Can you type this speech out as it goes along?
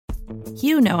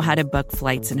You know how to book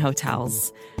flights and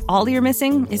hotels. All you're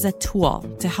missing is a tool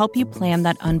to help you plan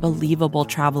that unbelievable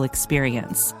travel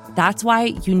experience. That's why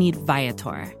you need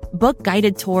Viator. Book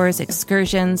guided tours,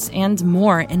 excursions, and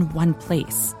more in one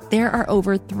place. There are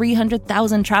over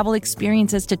 300,000 travel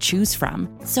experiences to choose from,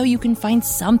 so you can find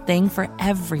something for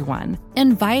everyone.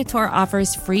 And Viator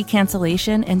offers free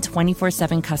cancellation and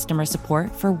 24/7 customer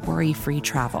support for worry-free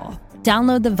travel.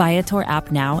 Download the Viator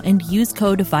app now and use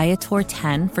code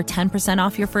Viator10 for 10%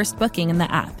 off your first booking in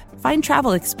the app. Find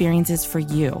travel experiences for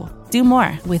you. Do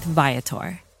more with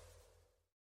Viator.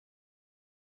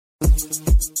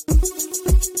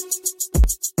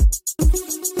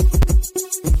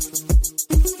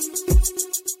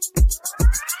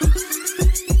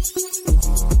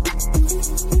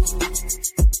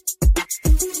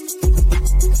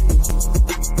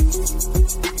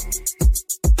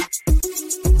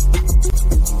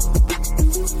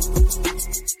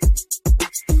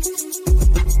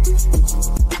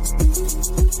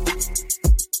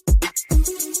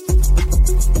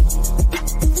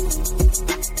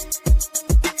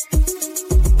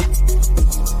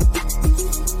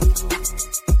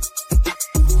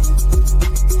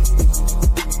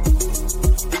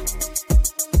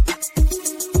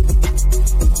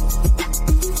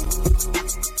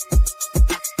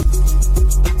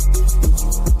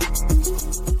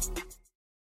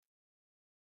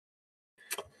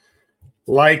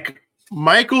 Like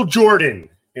Michael Jordan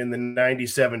in the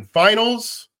 97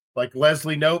 finals, like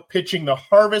Leslie Knope pitching the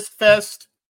Harvest Fest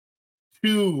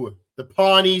to the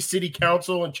Pawnee City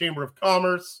Council and Chamber of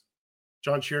Commerce,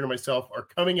 John Sheeran and myself are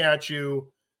coming at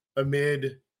you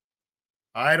amid,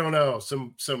 I don't know,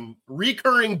 some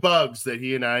recurring bugs that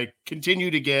he and I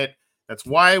continue to get. That's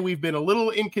why we've been a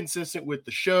little inconsistent with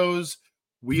the shows.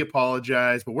 We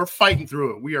apologize, but we're fighting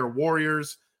through it. We are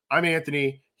warriors. I'm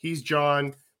Anthony. He's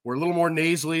John. We're a little more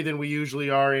nasally than we usually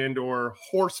are and or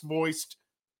hoarse-voiced,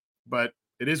 but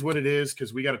it is what it is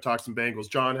because we got to talk some Bengals.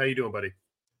 John, how you doing, buddy?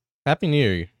 Happy New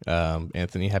Year,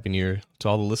 Anthony. Happy New Year to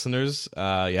all the listeners.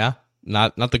 Yeah,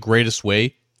 not the greatest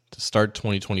way to start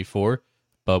 2024,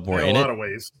 but we're in a lot of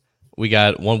ways. We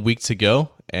got 1 week to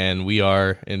go, and we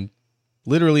are,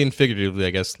 literally and figuratively, I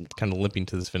guess, kind of limping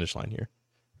to this finish line here.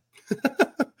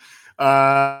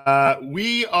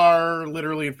 We are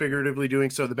literally and figuratively doing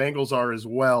so. The Bengals are as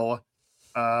well.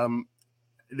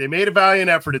 They made a valiant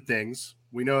effort at things.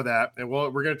 We know that. And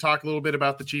we're going to talk a little bit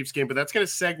about the Chiefs game, but that's going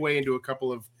to segue into a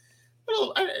couple of,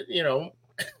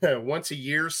 once a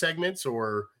year segments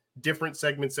or different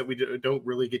segments that we don't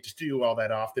really get to do all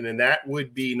that often. And that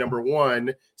would be number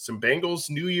one, some Bengals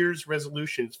New Year's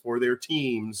resolutions for their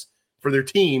team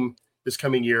this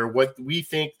coming year, what we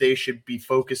think they should be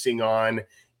focusing on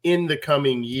in the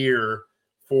coming year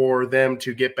for them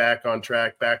to get back on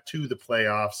track, back to the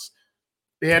playoffs.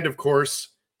 And of course,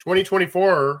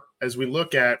 2024, as we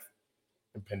look at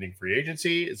impending free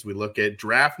agency, as we look at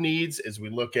draft needs, as we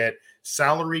look at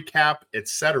salary cap,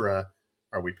 etc.,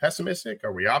 are we pessimistic?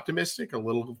 Are we optimistic? A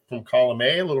little from column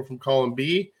A, a little from column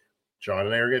B. John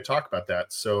and I are going to talk about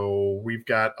that. So we've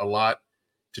got a lot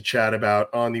to chat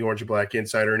about on the Orange and Black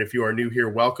Insider. And if you are new here,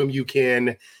 welcome. You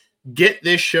can get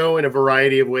this show in a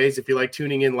variety of ways. If you like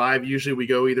tuning in live, usually we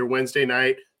go either Wednesday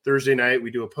night, Thursday night.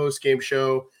 We do a post-game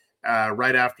show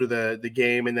right after the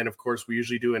game. And then, of course, we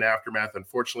usually do an aftermath.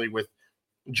 Unfortunately, with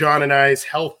John and I's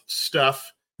health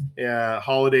stuff,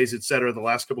 holidays, etc., the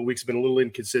last couple of weeks have been a little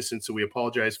inconsistent, so we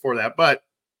apologize for that. But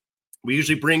we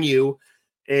usually bring you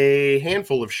a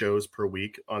handful of shows per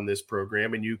week on this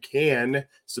program, and you can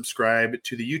subscribe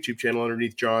to the YouTube channel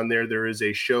underneath John there. There is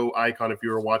a show icon if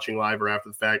you are watching live or after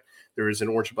the fact. There is an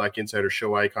Orange and Black Insider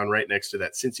show icon right next to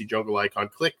that Cincy Jungle icon.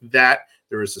 Click that.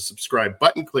 There is a subscribe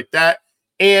button. Click that,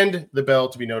 and the bell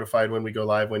to be notified when we go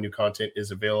live, when new content is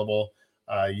available.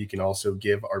 You can also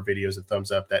give our videos a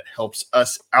thumbs up. That helps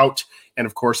us out. And,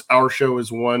 of course, our show is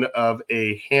one of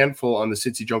a handful on the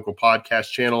Cincy Jungle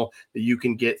podcast channel that you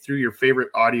can get through your favorite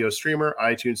audio streamer,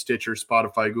 iTunes, Stitcher,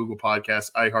 Spotify, Google Podcasts,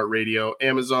 iHeartRadio,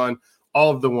 Amazon,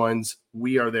 all of the ones.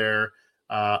 We are there.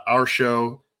 Our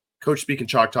show, Coach Speak and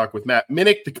Chalk Talk with Matt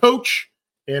Minnick, the coach.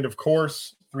 And, of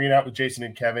course, 3 and Out with Jason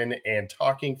and Kevin, and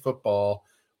Talking Football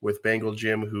with Bengal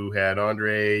Jim, who had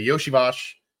Andre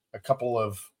Yoshivash a couple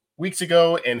of weeks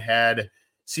ago and had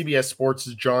CBS Sports'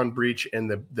 John Breach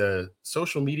and the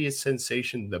social media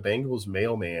sensation, the Bengals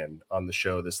mailman, on the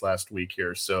show this last week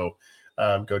here. So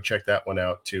go check that one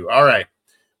out too. All right.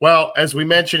 Well, as we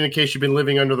mentioned, in case you've been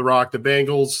living under the rock, the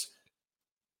Bengals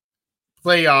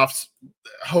playoffs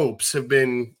hopes have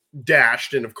been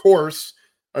dashed. And of course,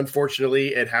 unfortunately,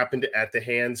 it happened at the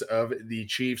hands of the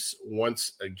Chiefs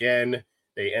once again.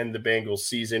 They end the Bengals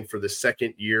season for the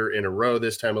second year in a row,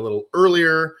 this time a little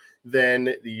earlier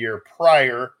than the year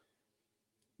prior.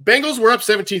 Bengals were up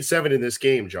 17-7 in this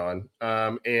game, John.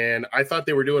 And I thought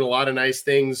they were doing a lot of nice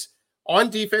things on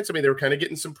defense. I mean, they were kind of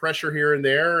getting some pressure here and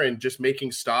there and just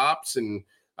making stops and,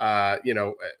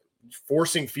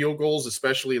 forcing field goals,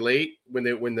 especially late when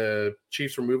the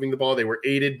Chiefs were moving the ball. They were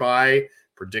aided by,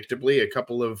 predictably, a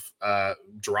couple of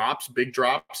big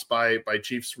drops by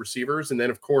Chiefs receivers. And then,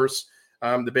 of course,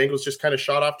 the Bengals just kind of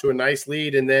shot off to a nice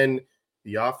lead. And then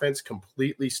the offense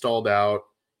completely stalled out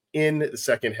in the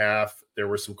second half. There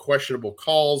were some questionable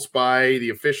calls by the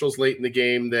officials late in the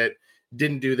game that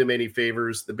didn't do them any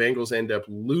favors. The Bengals end up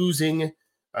losing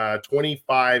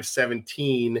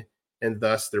 25-17, and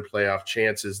thus their playoff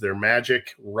chances, their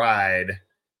magic ride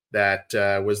that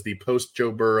was the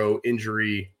post-Joe Burrow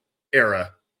injury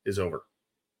era, is over.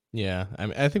 Yeah,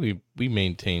 I think we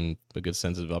maintain a good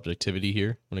sense of objectivity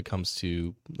here when it comes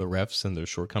to the refs and their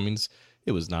shortcomings.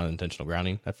 It was not intentional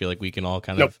grounding. I feel like we can all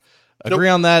kind of agree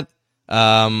on that.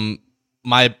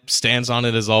 My stance on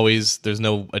it is always there's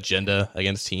no agenda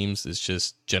against teams. It's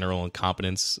just general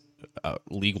incompetence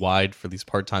league-wide for these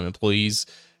part-time employees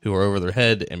who are over their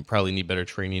head and probably need better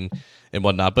training and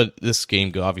whatnot. But this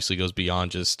game obviously goes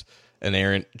beyond just an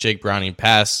errant Jake Browning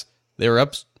pass. They were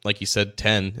up, like you said,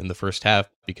 10 in the first half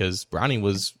because Browning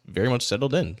was very much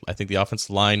settled in. I think the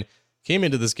offensive line came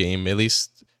into this game, at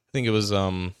least I think it was it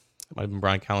might have been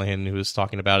Brian Callahan who was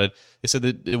talking about it. They said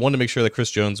that they wanted to make sure that Chris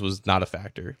Jones was not a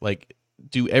factor. Like,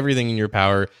 do everything in your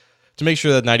power to make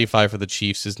sure that 95 for the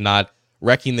Chiefs is not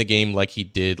wrecking the game like he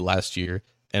did last year.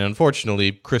 And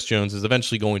unfortunately, Chris Jones is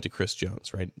eventually going to Chris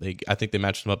Jones, right? I think they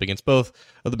matched him up against both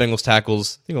of the Bengals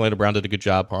tackles. I think Orlando Brown did a good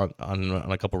job on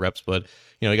a couple reps, but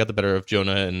he got the better of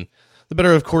Jonah and the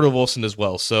better of Cordell Wilson as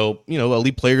well. So,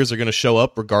 elite players are going to show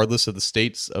up regardless of the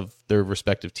states of their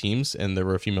respective teams. And there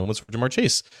were a few moments where Jamar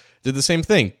Chase did the same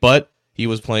thing, but he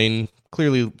was playing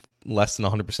clearly less than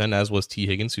 100%, as was T.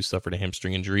 Higgins, who suffered a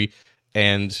hamstring injury.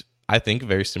 And I think a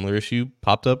very similar issue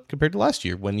popped up compared to last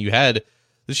year when you had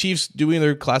the Chiefs doing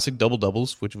their classic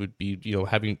double-doubles, which would be,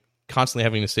 constantly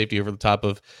having a safety over the top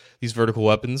of these vertical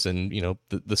weapons and,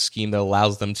 the scheme that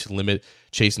allows them to limit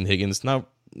Chase and Higgins. Now,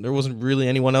 there wasn't really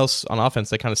anyone else on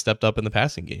offense that kind of stepped up in the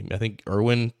passing game. I think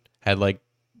Irwin had like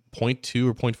 0.2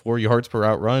 or 0.4 yards per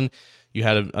route run. You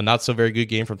had a not so very good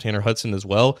game from Tanner Hudson as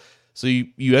well. So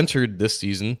you entered this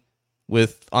season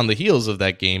with, on the heels of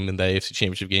that game in the AFC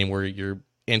Championship game where your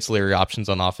ancillary options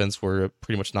on offense were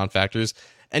pretty much non-factors.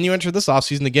 And you enter this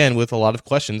offseason again with a lot of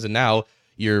questions, and now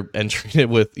you're entering it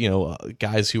with,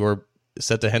 guys who are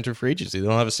set to enter free agency. They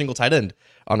don't have a single tight end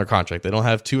under contract. They don't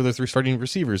have 2 of their 3 starting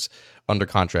receivers under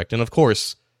contract. And of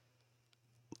course,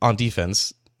 on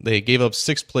defense, they gave up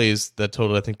 6 plays that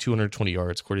totaled, I think, 220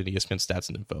 yards, according to ESPN Stats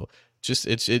and Info.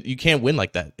 You can't win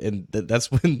like that. And that's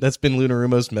been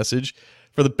Lunarumo's message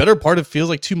for the better part of feels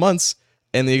like 2 months.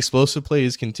 And the explosive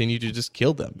plays continue to just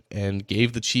kill them and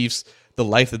gave the Chiefs the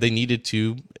life that they needed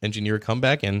to engineer a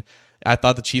comeback. And I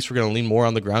thought the Chiefs were going to lean more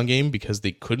on the ground game because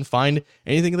they couldn't find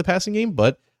anything in the passing game,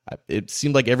 but it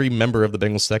seemed like every member of the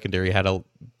Bengals secondary had a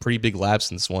pretty big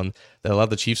lapse in this one that allowed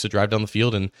the Chiefs to drive down the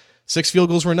field, and 6 field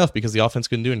goals were enough because the offense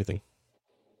couldn't do anything.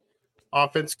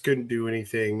 Offense couldn't do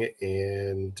anything,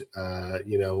 and,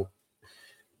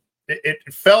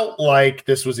 it felt like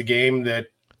this was a game that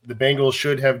the Bengals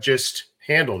should have just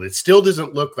handled. It still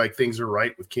doesn't look like things are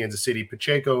right with Kansas City.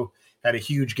 Pacheco had a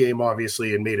huge game,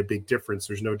 obviously, and made a big difference.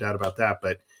 There's no doubt about that.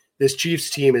 But this Chiefs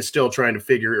team is still trying to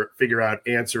figure out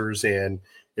answers. And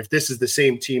if this is the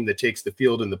same team that takes the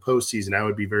field in the postseason, I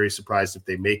would be very surprised if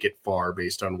they make it far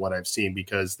based on what I've seen,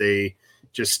 because they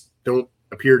just don't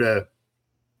appear to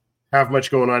have much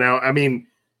going on now. I mean,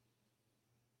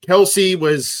 Kelsey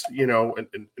was,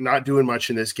 not doing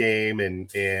much in this game, and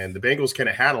the Bengals kind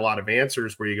of had a lot of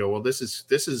answers where you go, well, this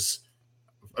is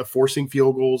forcing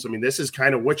field goals. I mean, this is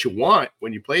kind of what you want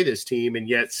when you play this team, and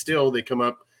yet still they come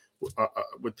up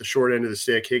with the short end of the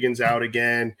stick. Higgins out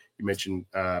again. You mentioned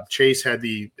Chase had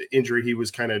the injury he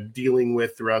was kind of dealing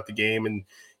with throughout the game, and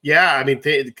yeah, I mean,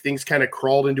 things kind of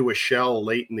crawled into a shell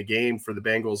late in the game for the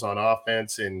Bengals on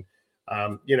offense, and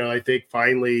I think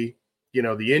finally,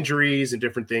 the injuries and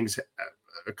different things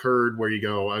occurred where you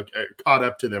go, caught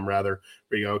up to them rather,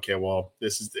 where you go, okay, well,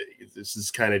 this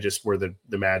is kind of just where the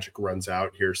magic runs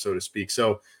out here, so to speak.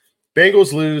 So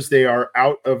Bengals lose. They are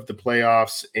out of the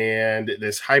playoffs, and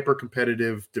this hyper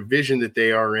competitive division that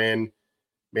they are in,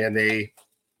 man,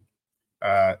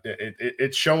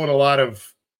 it's showing a lot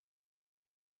of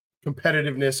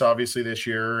competitiveness, obviously, this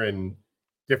year, and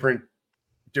different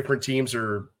teams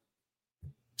are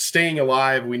staying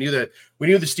alive. We knew the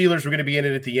Steelers were going to be in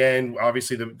it at the end.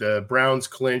 Obviously, the Browns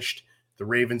clinched, the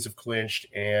Ravens have clinched,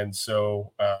 and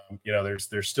so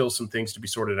there's still some things to be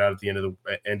sorted out at the end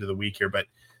of the week here. But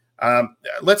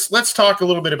let's talk a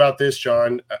little bit about this,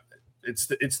 John. It's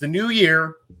the new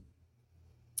year.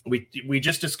 We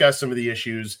just discussed some of the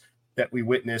issues that we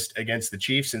witnessed against the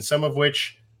Chiefs, and some of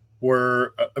which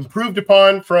were improved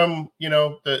upon from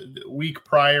the week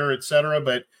prior, etc.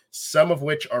 But some of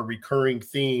which are recurring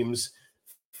themes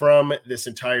from this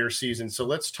entire season. So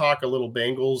let's talk a little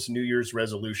Bengals New Year's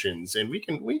resolutions, and we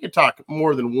can talk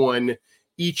more than one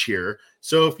each here.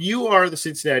 So if you are the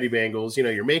Cincinnati Bengals,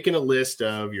 you're making a list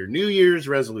of your New Year's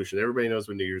resolution. Everybody knows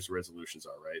what New Year's resolutions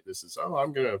are, right? This is,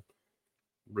 I'm going to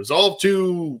resolve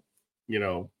to,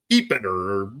 eat better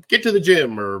or get to the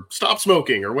gym or stop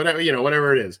smoking or whatever,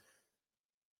 whatever it is.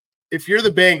 If you're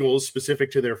the Bengals, specific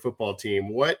to their football team,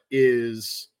 what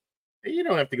is, you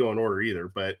don't have to go in order either,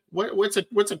 but what's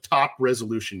a top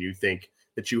resolution you think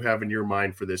that you have in your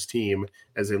mind for this team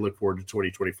as they look forward to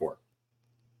 2024?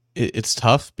 It's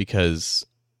tough because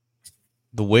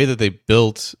the way that they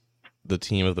built the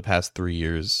team of the past 3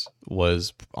 years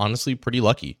was honestly pretty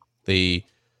lucky. They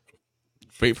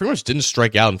pretty much didn't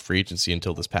strike out in free agency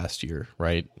until this past year,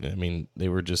 right? I mean, they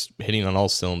were just hitting on all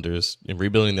cylinders and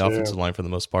rebuilding the offensive line for the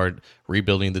most part,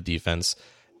 rebuilding the defense.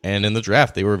 And in the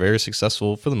draft, they were very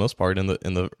successful for the most part in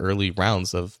the early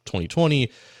rounds of 2020,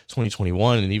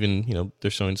 2021, and even,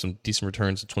 they're showing some decent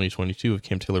returns in 2022 with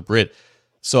Cam Taylor-Britt.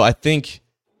 So I think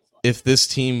if this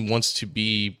team wants to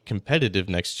be competitive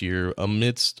next year,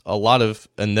 amidst a lot of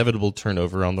inevitable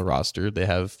turnover on the roster, they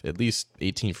have at least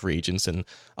 18 free agents, and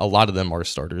a lot of them are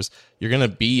starters. You're going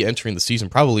to be entering the season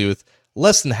probably with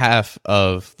less than half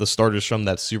of the starters from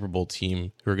that Super Bowl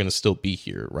team who are going to still be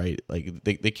here, right? Like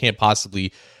they can't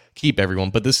possibly keep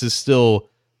everyone, but this is still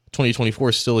 2024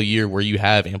 is still a year where you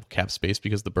have ample cap space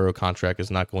because the Burrow contract is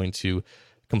not going to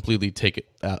completely take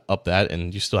up that,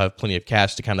 and you still have plenty of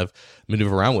cash to kind of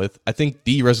maneuver around with. I think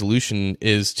the resolution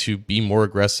is to be more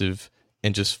aggressive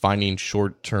and just finding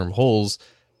short-term holes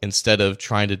instead of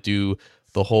trying to do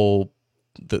the whole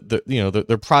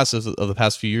their process of the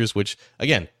past few years, which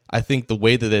again, I think the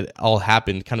way that it all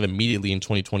happened kind of immediately in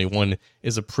 2021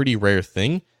 is a pretty rare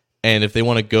thing. And if they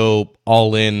want to go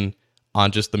all in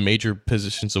on just the major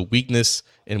positions of weakness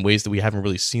in ways that we haven't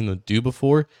really seen them do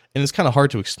before. And it's kind of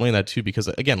hard to explain that too, because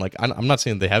again, like I'm not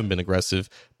saying they haven't been aggressive,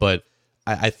 but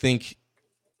I think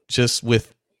just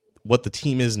with what the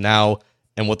team is now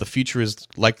and what the future is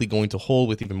likely going to hold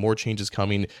with even more changes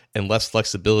coming and less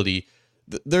flexibility,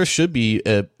 there should be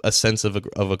a sense of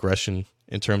aggression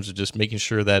in terms of just making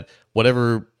sure that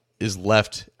whatever is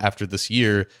left after this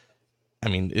year, I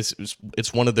mean,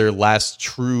 it's one of their last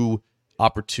true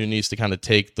opportunities to kind of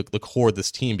take the core of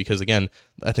this team, because again,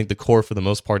 I think the core for the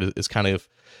most part is kind of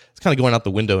going out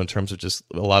the window in terms of just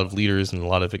a lot of leaders and a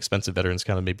lot of expensive veterans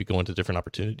kind of maybe going to different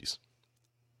opportunities.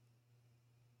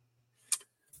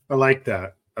 I like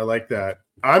that.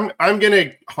 I'm going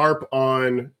to harp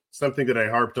on something that I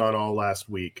harped on all last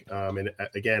week. And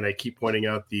again, I keep pointing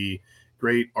out the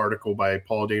great article by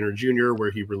Paul Dehner Jr. where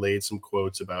he relayed some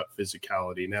quotes about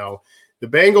physicality. Now, the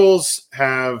Bengals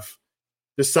have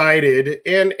decided,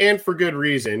 and for good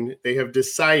reason, they have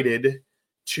decided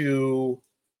to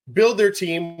build their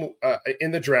team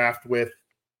in the draft with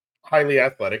highly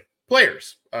athletic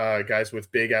players, guys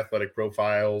with big athletic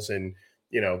profiles and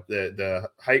the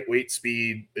height, weight,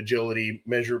 speed, agility,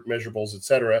 measurables,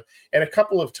 etc. And a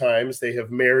couple of times they have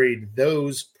married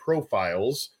those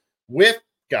profiles with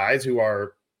guys who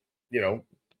are,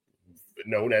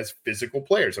 known as physical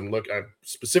players. I'm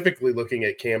specifically looking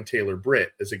at Cam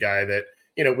Taylor-Britt as a guy that,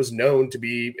 was known to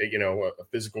be, a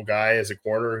physical guy as a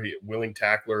corner, willing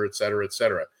tackler, et cetera, et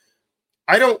cetera.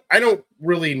 I don't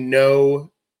really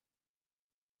know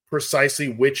precisely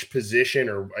which position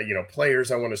or,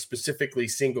 players I want to specifically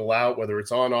single out, whether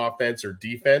it's on offense or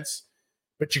defense,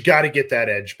 but you got to get that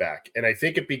edge back. And I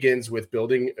think it begins with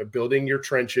building your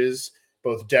trenches,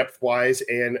 both depth wise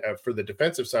and for the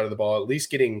defensive side of the ball, at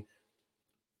least getting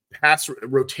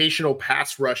rotational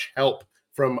pass rush help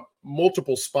from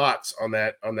multiple spots on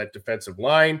that defensive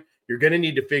line. You're going to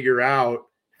need to figure out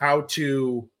how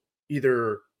to if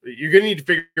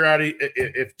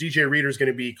DJ Reader is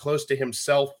going to be close to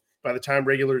himself by the time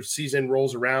regular season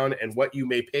rolls around and what you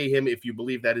may pay him if you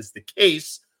believe that is the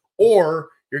case, or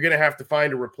you're going to have to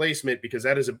find a replacement because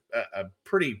that is a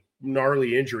pretty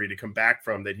gnarly injury to come back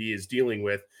from that he is dealing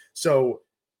with. So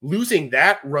losing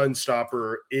that run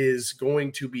stopper is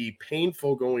going to be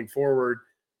painful going forward.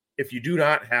 If you do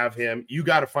not have him, you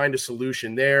got to find a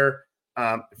solution there.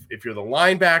 If you're the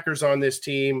linebackers on this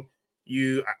team,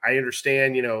 I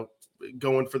understand,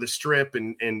 going for the strip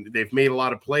and they've made a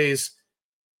lot of plays,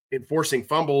 enforcing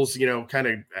fumbles, kind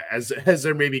of as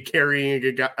they're maybe carrying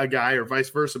a guy or vice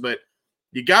versa, but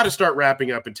you got to start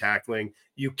wrapping up and tackling.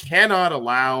 You cannot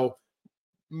allow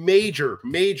major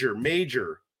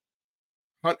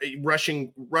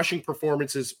rushing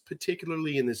performances,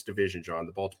 particularly in this division, John.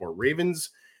 The Baltimore Ravens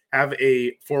have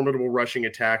a formidable rushing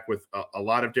attack with a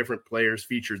lot of different players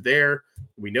featured there.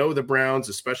 We know the Browns,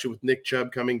 especially with Nick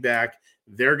Chubb coming back,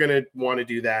 they're going to want to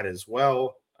do that as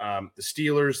well. The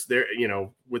Steelers, they're,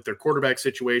 with their quarterback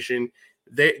situation,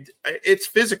 it's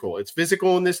physical. It's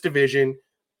physical in this division.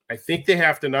 I think they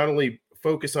have to not only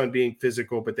focus on being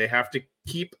physical, but they have to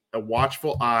keep a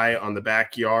watchful eye on the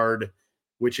backyard,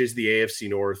 which is the AFC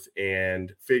North,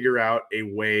 and figure out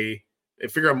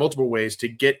multiple ways to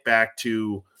get back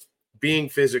to being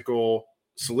physical,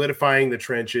 solidifying the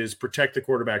trenches, protect the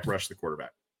quarterback, rush the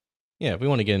quarterback. Yeah, if we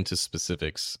want to get into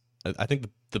specifics, I think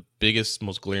the biggest,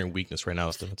 most glaring weakness right now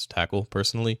is defensive tackle,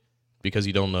 personally, because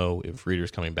you don't know if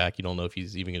Reader's coming back. You don't know if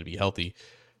he's even going to be healthy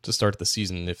to start the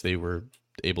season if they were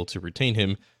able to retain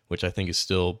him, which I think is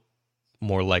still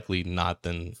more likely not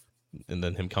than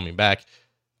him coming back.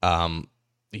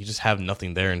 You just have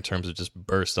nothing there in terms of just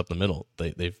burst up the middle.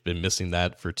 They've been missing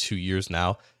that for 2 years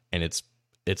now, and it's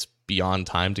beyond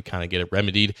time to kind of get it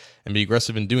remedied and be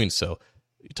aggressive in doing so.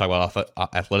 You talk about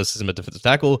athleticism at defensive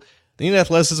tackle. They need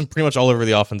athleticism pretty much all over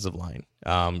the offensive line.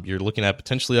 You're looking at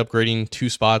potentially upgrading 2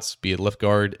 spots, be it left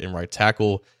guard and right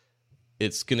tackle.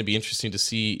 It's going to be interesting to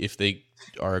see if they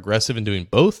are aggressive in doing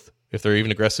both. If they're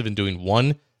even aggressive in doing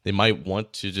one, they might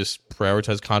want to just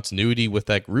prioritize continuity with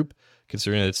that group,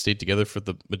 considering that it stayed together for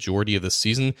the majority of the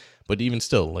season. But even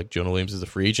still, like, Jonah Williams is a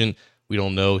free agent. We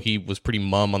don't know. He was pretty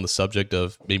mum on the subject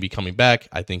of maybe coming back.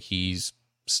 I think he's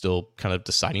still kind of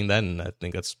deciding that, and I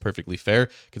think that's perfectly fair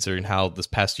considering how this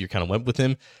past year kind of went with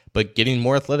him. But getting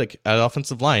more athletic at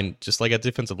offensive line, just like at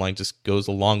defensive line, just goes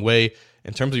a long way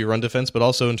in terms of your run defense, but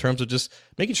also in terms of just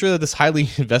making sure that this highly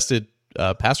invested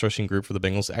pass rushing group for the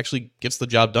Bengals actually gets the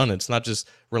job done. It's not just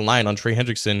relying on Trey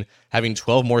Hendrickson having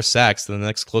 12 more sacks than the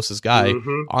next closest guy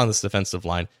on this defensive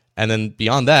line. And then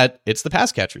beyond that, it's the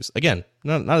pass catchers. Again,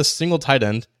 not a single tight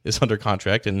end is under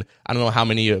contract, and I don't know how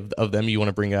many of them you want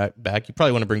to bring back. You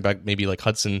probably want to bring back maybe like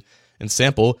Hudson and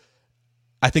Sample.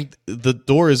 I think the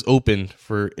door is open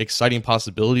for exciting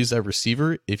possibilities at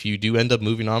receiver. If you do end up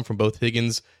moving on from both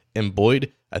Higgins and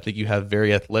Boyd, I think you have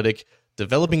very athletic,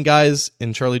 developing guys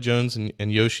in Charlie Jones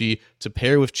and Yoshi to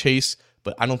pair with Chase,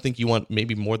 but I don't think you want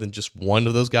maybe more than just one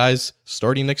of those guys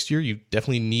starting next year. You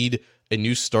definitely need a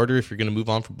new starter if you're going to move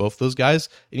on from both those guys.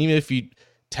 And even if you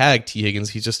tag T. Higgins,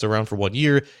 he's just around for 1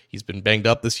 year. He's been banged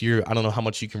up this year. I don't know how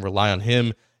much you can rely on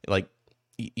him. Like,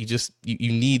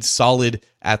 you need solid,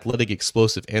 athletic,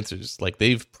 explosive answers. Like,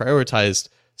 they've prioritized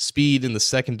speed in the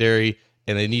secondary,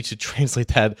 and they need to translate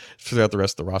that throughout the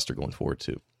rest of the roster going forward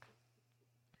too.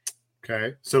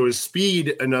 Okay. So is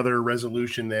speed another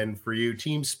resolution then for you?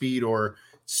 Team speed or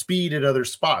speed at other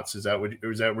spots? Is that where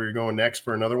you're going next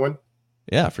for another one?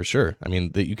 Yeah, for sure. I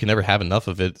mean, you can never have enough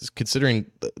of it, considering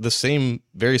the same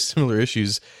very similar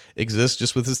issues exist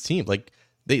just with this team. Like,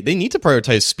 they need to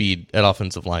prioritize speed at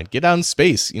offensive line. Get out in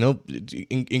space,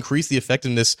 increase the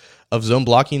effectiveness of zone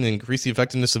blocking and increase the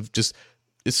effectiveness of just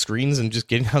screens and just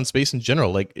getting out in space in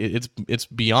general. Like, it's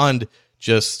beyond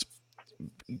just,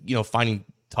 finding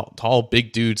tall,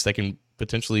 big dudes that can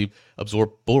potentially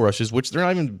absorb bull rushes, which they're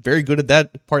not even very good at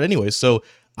that part anyway. So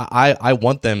I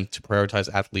want them to prioritize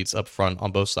athletes up front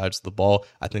on both sides of the ball.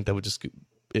 I think that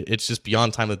it's just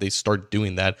beyond time that they start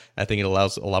doing that. I think it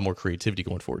allows a lot more creativity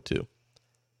going forward too.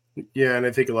 Yeah, and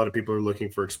I think a lot of people are looking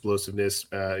for explosiveness,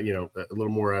 a little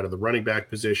more out of the running back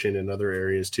position and other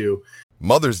areas too.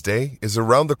 Mother's Day is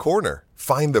around the corner.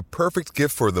 Find the perfect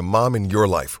gift for the mom in your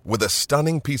life with a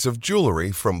stunning piece of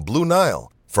jewelry from Blue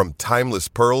Nile. From timeless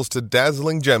pearls to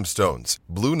dazzling gemstones,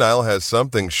 Blue Nile has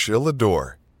something she'll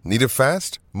adore. Need it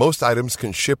fast? Most items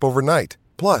can ship overnight.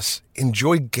 Plus,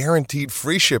 enjoy guaranteed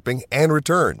free shipping and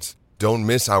returns. Don't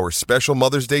miss our special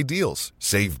Mother's Day deals.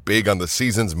 Save big on the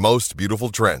season's most beautiful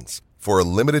trends. For a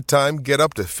limited time, get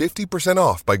up to 50%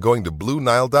 off by going to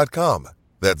BlueNile.com.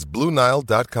 That's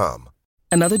BlueNile.com.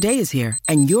 Another day is here,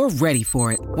 and you're ready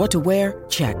for it. What to wear?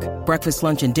 Check. Breakfast,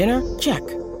 lunch, and dinner? Check.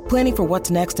 Planning for what's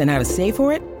next and how to save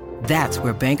for it? That's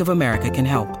where Bank of America can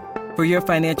help. For your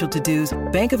financial to-dos,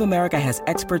 Bank of America has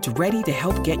experts ready to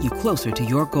help get you closer to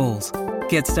your goals.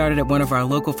 Get started at one of our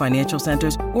local financial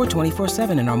centers or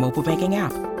 24/7 in our mobile banking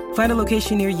app. Find a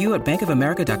location near you at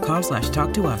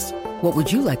bankofamerica.com/talktous. What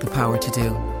would you like the power to do?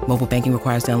 Mobile banking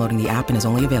requires downloading the app and is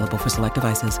only available for select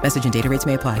devices. Message and data rates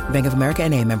may apply. Bank of America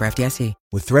N.A., member FDIC.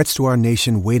 With threats to our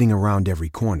nation waiting around every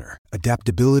corner,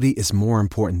 adaptability is more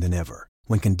important than ever.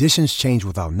 When conditions change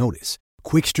without notice,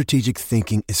 quick strategic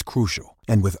thinking is crucial.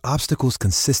 And with obstacles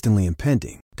consistently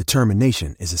impending,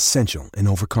 determination is essential in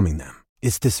overcoming them.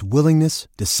 It's this willingness,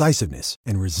 decisiveness,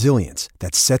 and resilience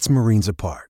that sets Marines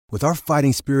apart. With our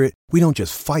fighting spirit, we don't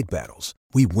just fight battles,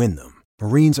 we win them.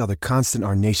 Marines are the constant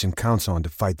our nation counts on to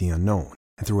fight the unknown.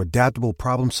 And through adaptable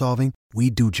problem solving,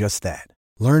 we do just that.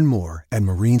 Learn more at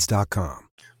marines.com.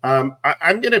 I'm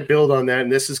going to build on that,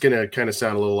 and this is going to kind of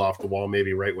sound a little off the wall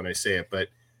maybe right when I say it, but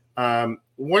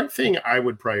one thing I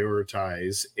would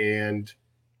prioritize, and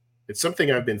it's something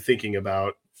I've been thinking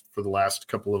about for the last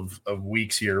couple of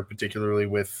weeks here, particularly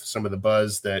with some of the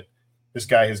buzz that this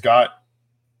guy has got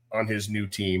on his new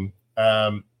team.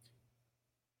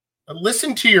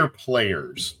 Listen to your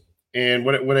players. And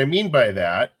what I mean by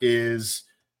that is,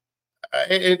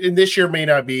 and this year may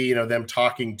not be, them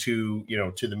talking to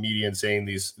the media and saying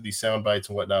these sound bites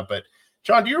and whatnot. But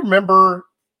John, do you remember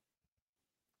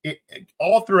it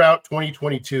all throughout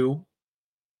 2022?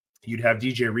 You'd have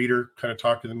DJ Reader kind of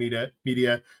talk to the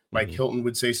media. Mike Hilton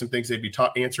would say some things. They'd be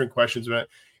answering questions about,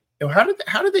 how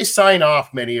did they sign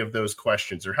off many of those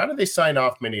questions, or how did they sign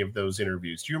off many of those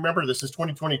interviews? Do you remember? This is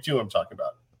 2022 I'm talking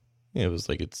about. Yeah, it was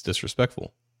like, it's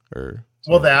disrespectful, or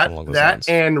that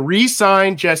and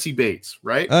re-sign Jesse Bates,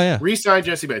 right? Oh yeah, re-sign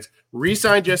Jesse Bates.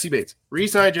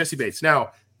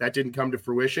 Now that didn't come to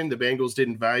fruition. The Bengals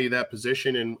didn't value that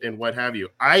position and what have you.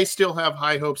 I still have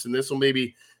high hopes, and this will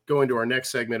maybe go into our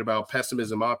next segment about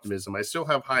pessimism, optimism. I still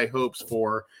have high hopes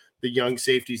for the young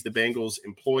safeties the Bengals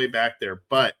employ back there,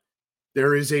 but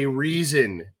there is a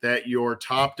reason that your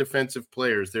top defensive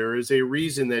players, there is a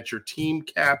reason that your team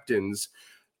captains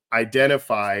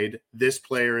identified this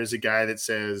player as a guy that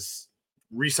says,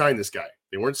 re-sign this guy.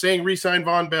 They weren't saying re-sign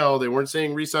Von Bell. They weren't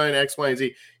saying re-sign X, Y, and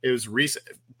Z. It was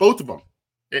both of them,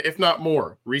 if not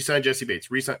more. Re-sign Jesse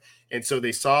Bates. Re-sign. And so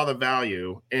they saw the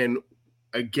value. And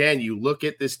again, you look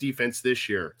at this defense this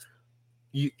year.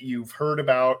 You've heard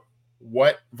about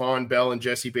what Von Bell and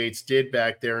Jesse Bates did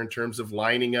back there in terms of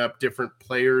lining up different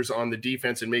players on the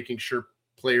defense and making sure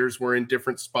players were in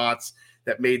different spots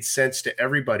that made sense to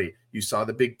everybody. You saw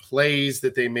the big plays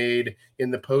that they made in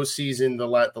the postseason, the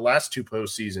last two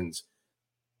postseasons.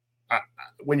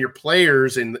 When your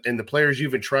players and the players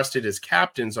you've entrusted as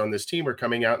captains on this team are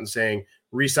coming out and saying,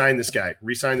 re-sign this guy.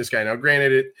 Now,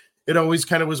 granted, it always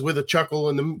kind of was with a chuckle,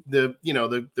 and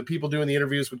the people doing the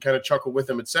interviews would kind of chuckle with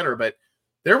them, et cetera. But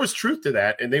there was truth to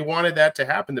that, and they wanted that to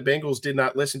happen. The Bengals did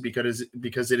not listen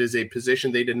because it is a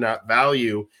position they did not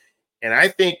value. And I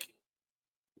think,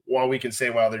 while we can say,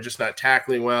 well, they're just not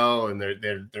tackling well, and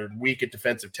they're weak at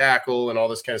defensive tackle and all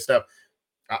this kind of stuff,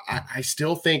 I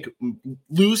still think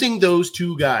losing those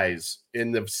two guys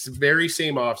in the very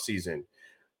same offseason,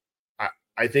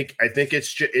 I think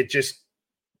it just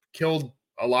killed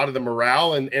a lot of the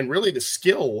morale and really the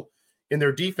skill in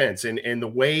their defense and the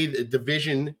way the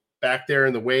vision back there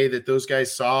and the way that those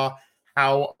guys saw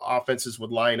how offenses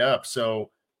would line up. So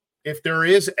if there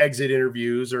is exit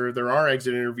interviews, or there are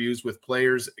exit interviews with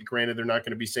players, granted, they're not going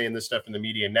to be saying this stuff in the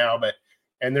media now,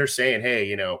 and they're saying,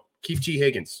 hey, keep T.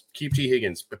 Higgins,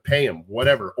 but pay him,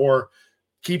 whatever, or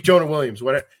keep Jonah Williams,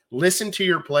 whatever. Listen to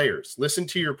your players,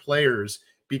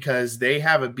 because they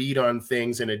have a beat on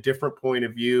things and a different point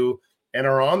of view and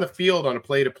are on the field on a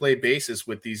play-to-play basis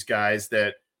with these guys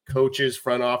that coaches,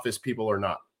 front office people are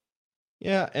not.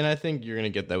 Yeah, and I think you're going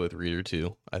to get that with Reader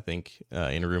too. I think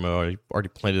Inarumo already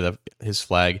planted up his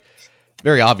flag.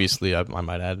 Very obviously, I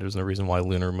might add, there's no reason why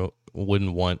Lunar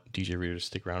wouldn't want DJ Reader to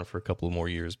stick around for a couple of more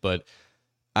years. But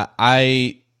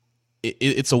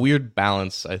it's a weird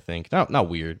balance, I think. Not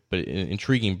weird, but an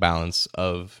intriguing balance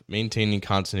of maintaining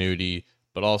continuity,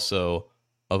 but also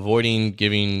avoiding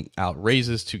giving out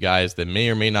raises to guys that may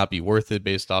or may not be worth it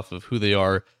based off of who they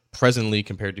are presently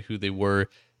compared to who they were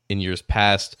in years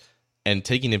past, and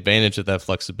taking advantage of that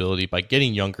flexibility by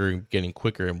getting younger and getting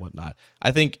quicker and whatnot.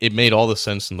 I think it made all the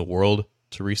sense in the world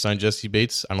to re-sign Jesse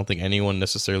Bates. I don't think anyone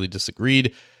necessarily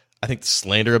disagreed. I think the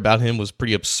slander about him was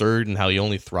pretty absurd, and how he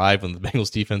only thrived when the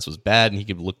Bengals defense was bad and he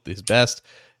could look his best.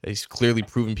 He's clearly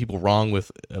proven people wrong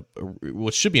with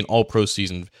what should be an all-pro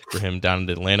season for him down in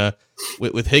Atlanta.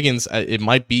 With Higgins, it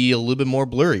might be a little bit more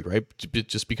blurry, right?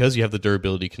 Just because you have the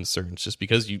durability concerns, just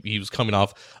because he was coming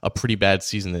off a pretty bad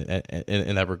season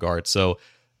in that regard. So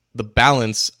the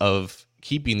balance of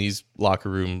keeping these locker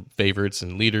room favorites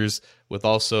and leaders with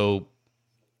also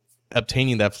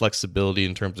obtaining that flexibility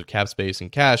in terms of cap space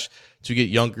and cash to get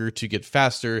younger, to get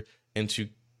faster, and to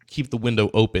keep the window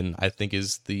open, I think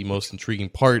is the most intriguing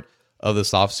part of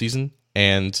this offseason.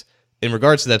 And in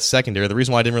regards to that secondary, the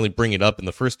reason why I didn't really bring it up in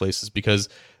the first place is because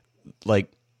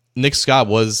like Nick Scott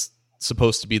was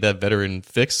supposed to be that veteran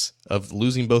fix of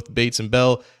losing both Bates and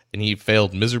Bell, and he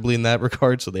failed miserably in that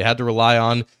regard. So they had to rely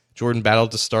on Jordan Battle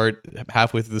to start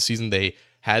halfway through the season. They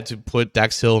had to put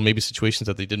Dax Hill in maybe situations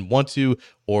that they didn't want to,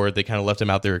 or they kind of left him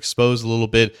out there exposed a little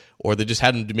bit, or they just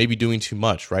had him maybe doing too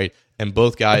much, right? And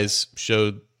both guys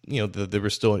showed, that they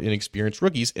were still inexperienced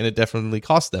rookies, and it definitely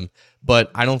cost them. But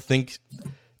I don't think,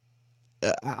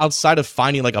 outside of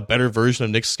finding like a better version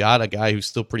of Nick Scott, a guy who's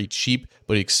still pretty cheap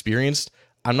but experienced,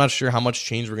 I'm not sure how much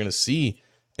change we're going to see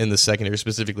in the secondary,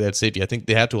 specifically at safety. I think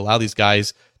they have to allow these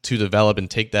guys to develop and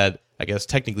take that, I guess,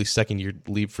 technically second-year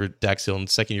leap for Dax Hill and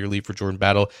second-year leap for Jordan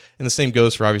Battle. And the same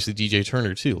goes for, obviously, DJ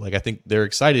Turner, too. Like, I think they're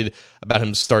excited about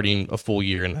him starting a full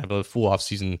year and have a full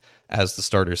offseason as the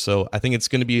starter. So I think it's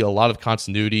going to be a lot of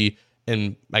continuity,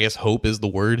 and I guess hope is the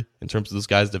word in terms of those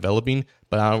guys developing.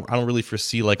 But I don't really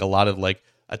foresee, like, a lot of, like,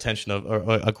 attention of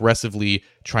or aggressively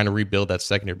trying to rebuild that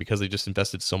secondary because they just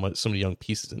invested so many young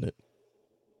pieces in it.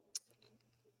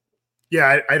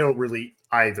 Yeah, I don't really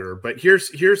either. But here's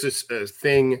a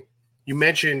thing. You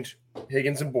mentioned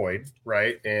Higgins and Boyd,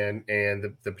 right? And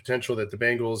the potential that the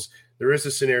Bengals, there is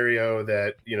a scenario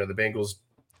that, the Bengals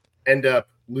end up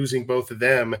losing both of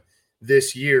them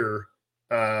this year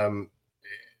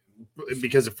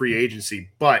because of free agency.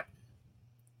 But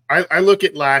I look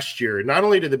at last year. Not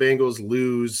only did the Bengals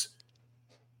lose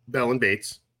Bell and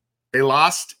Bates, they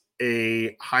lost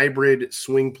a hybrid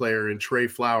swing player in Trey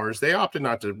Flowers. They opted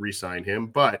not to re-sign him,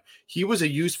 but he was a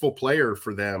useful player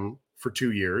for them for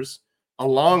 2 years.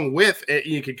 Along with,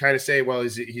 you could kind of say, well,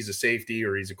 he's a safety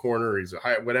or he's a corner or he's a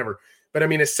high, whatever. But I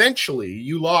mean, essentially,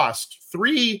 you lost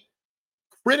 3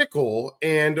 critical,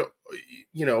 and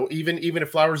even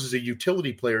if Flowers is a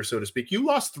utility player, so to speak, you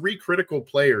lost 3 critical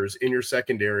players in your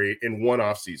secondary in one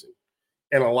offseason,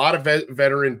 and a lot of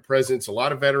veteran presence, a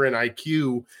lot of veteran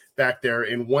IQ back there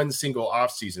in one single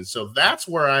offseason. So that's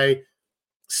where I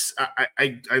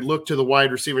look to the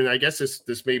wide receiver, and I guess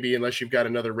this may be, unless you've got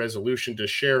another resolution to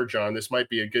share, John, this might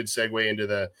be a good segue into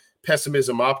the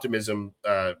pessimism optimism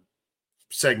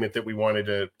segment that we wanted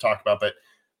to talk about. But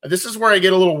this is where I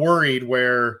get a little worried,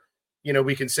 where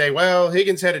we can say, well,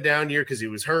 Higgins had a down year because he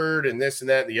was hurt and this and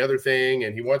that and the other thing,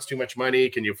 and he wants too much money.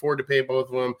 Can you afford to pay both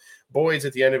of them? Boyd's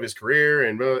at the end of his career,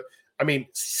 and I mean,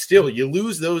 still, you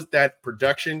lose that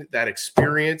production, that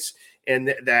experience,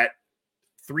 and that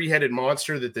 3-headed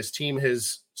monster that this team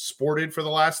has sported for the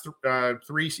last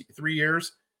 3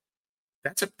 years.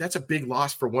 That's a big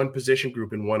loss for one position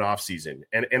group in one offseason.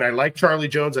 And I like Charlie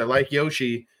Jones. I like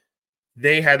Yoshi.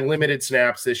 They had limited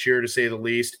snaps this year, to say the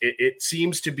least. It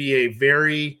seems to be a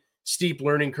very steep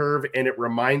learning curve, and it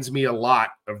reminds me a lot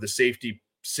of the safety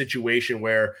situation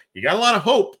where you got a lot of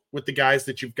hope with the guys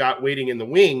that you've got waiting in the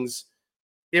wings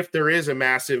if there is a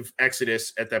massive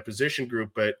exodus at that position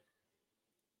group. But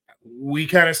we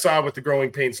kind of saw what the growing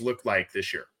pains looked like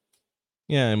this year.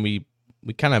 Yeah, and we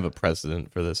kind of have a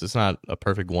precedent for this. It's not a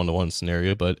perfect one-to-one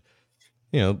scenario, but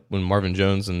when Marvin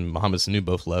Jones and Mohamed Sanu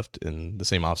both left in the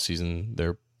same offseason,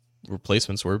 their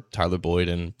replacements were Tyler Boyd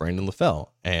and Brandon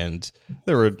LaFell. And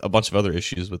there were a bunch of other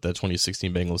issues with that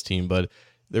 2016 Bengals team, but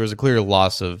there was a clear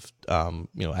loss of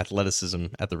athleticism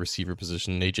at the receiver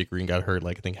position. AJ Green got hurt,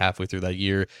 I think halfway through that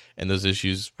year, and those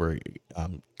issues were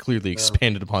clearly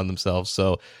expanded upon themselves.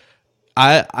 So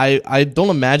I don't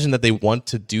imagine that they want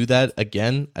to do that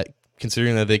again.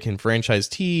 Considering that they can franchise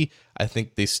T, I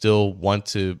think they still want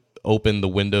to open the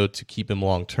window to keep him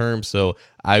long term. So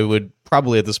I would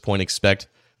probably at this point expect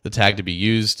the tag to be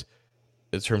used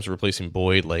in terms of replacing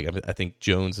Boyd. I think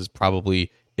Jones is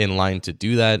probably in line to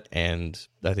do that, and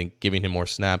I think giving him more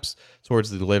snaps towards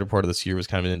the later part of this year was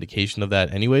kind of an indication of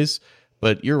that anyways.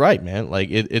 But you're right, man.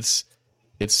 It's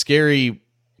scary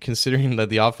considering that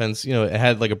the offense, it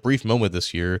had a brief moment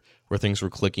this year where things were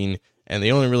clicking, and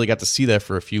they only really got to see that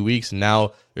for a few weeks, and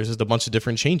now there's just a bunch of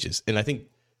different changes. And I think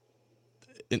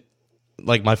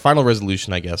my final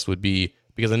resolution, I guess, would be,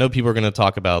 because I know people are going to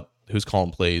talk about who's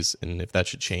calling plays and if that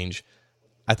should change.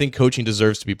 I think coaching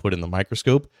deserves to be put in the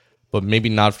microscope, but maybe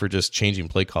not for just changing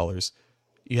play callers.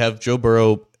 You have Joe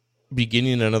Burrow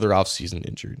beginning another offseason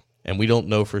injured, and we don't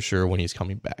know for sure when he's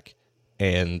coming back.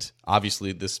 And obviously,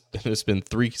 it's been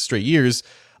 3 straight years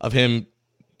of him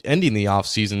ending the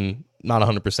offseason not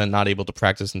 100%, not able to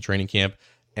practice in training camp,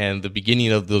 and the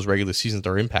beginning of those regular seasons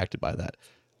are impacted by that.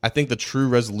 I think the true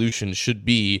resolution should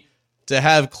be to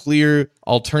have clear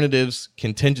alternatives,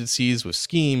 contingencies with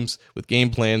schemes, with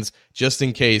game plans, just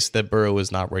in case that Burrow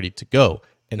is not ready to go.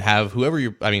 And have whoever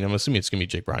I'm assuming it's going to be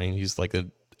Jake Browning. He's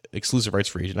exclusive rights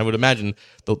free agent. I would imagine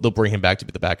they'll bring him back to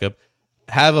be the backup.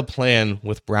 Have a plan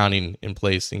with Browning in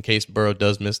place in case Burrow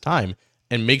does miss time,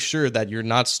 and make sure that you're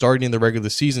not starting the regular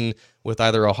season with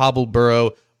either a hobbled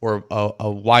Burrow or a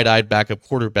wide-eyed backup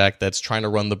quarterback that's trying to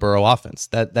run the Burrow offense.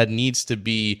 That needs to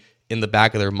be in the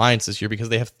back of their minds this year, because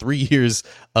they have 3 years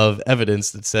of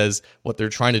evidence that says what they're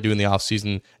trying to do in the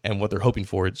offseason and what they're hoping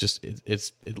for.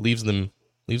 It leaves them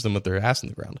with their ass in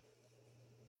the ground.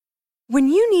 When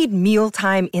you need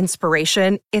mealtime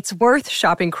inspiration, it's worth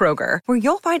shopping Kroger, where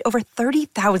you'll find over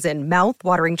 30,000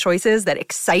 mouth-watering choices that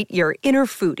excite your inner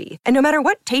foodie. And no matter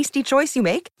what tasty choice you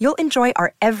make, you'll enjoy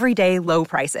our everyday low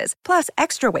prices, plus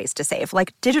extra ways to save,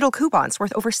 like digital coupons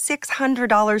worth over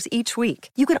 $600 each week.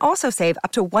 You can also save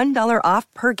up to $1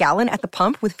 off per gallon at the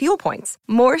pump with fuel points.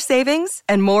 More savings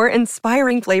and more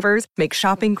inspiring flavors make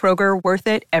shopping Kroger worth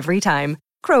it every time.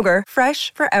 Kroger,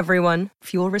 fresh for everyone.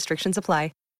 Fuel restrictions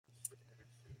apply.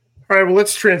 All right, well,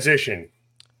 let's transition.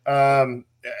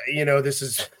 This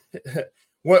is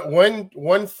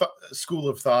one school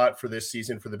of thought for this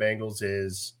season for the Bengals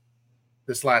is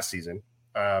this last season.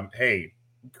 Hey,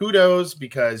 kudos,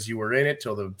 because you were in it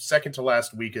till the second to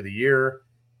last week of the year,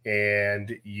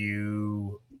 and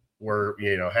you were,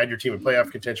 had your team in playoff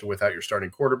contention without your starting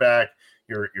quarterback.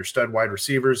 Your stud wide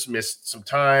receivers missed some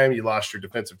time. You lost your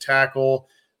defensive tackle.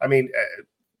 I mean,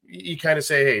 you kind of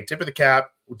say, hey, tip of the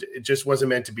cap. It just wasn't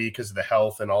meant to be because of the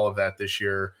health and all of that this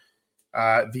year.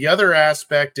 The other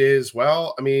aspect is,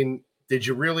 did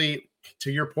you really,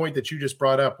 to your point that you just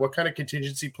brought up, what kind of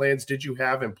contingency plans did you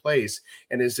have in place?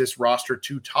 And is this roster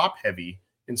too top heavy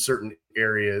in certain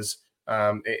areas?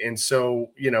 And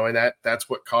so, and that's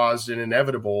what caused an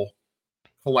inevitable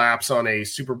collapse on a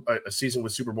season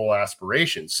with Super Bowl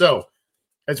aspirations. So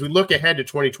as we look ahead to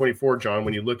 2024, John,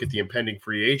 when you look at the impending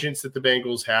free agents that the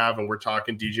Bengals have, and we're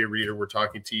talking DJ Reader, we're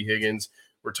talking T. Higgins,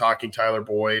 we're talking Tyler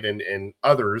Boyd and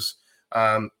others,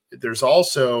 there's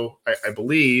also, I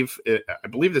believe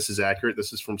this is accurate.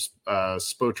 This is from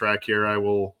Spotrac here. I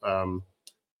will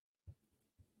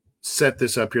set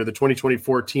this up here. The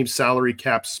 2024 team salary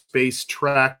cap space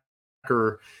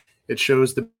tracker. It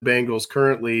shows the Bengals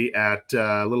currently at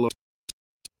a little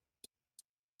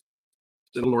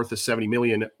north of $70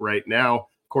 million right now.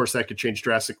 Of course, that could change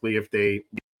drastically if they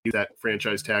use that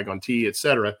franchise tag on T, et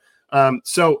cetera.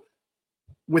 So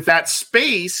with that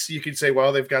space, you could say,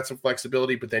 well, they've got some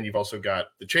flexibility, but then you've also got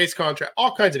the Chase contract,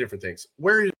 all kinds of different things.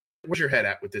 Where's your head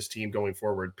at with this team going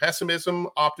forward? Pessimism,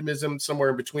 optimism, somewhere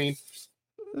in between?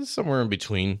 Somewhere in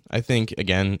between. I think,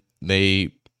 again,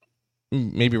 they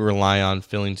maybe rely on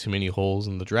filling too many holes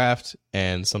in the draft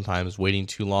and sometimes waiting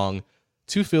too long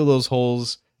to fill those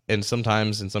holes. And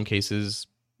sometimes, in some cases,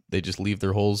 they just leave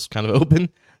their holes kind of open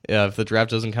if the draft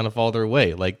doesn't kind of fall their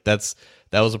way. Like that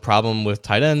was a problem with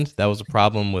tight end. That was a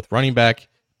problem with running back.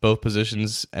 Both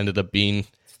positions ended up being,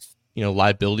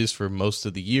 liabilities for most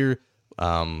of the year.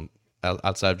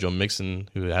 Outside of Joe Mixon,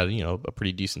 who had a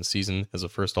pretty decent season as a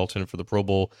first alternate for the Pro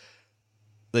Bowl,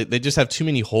 they just have too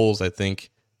many holes, I think,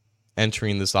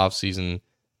 entering this offseason,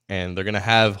 and they're going to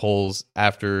have holes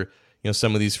after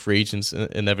some of these free agents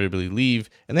inevitably leave,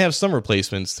 and they have some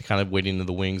replacements to kind of waiting in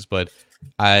the wings. But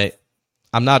I'm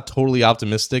not totally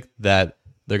optimistic that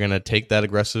they're going to take that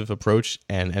aggressive approach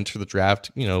and enter the draft,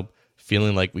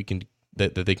 feeling like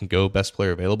that they can go best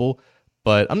player available.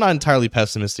 But I'm not entirely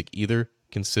pessimistic either,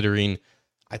 considering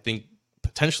I think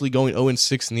potentially going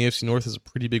 0-6 in the AFC North is a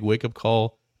pretty big wake up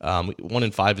call.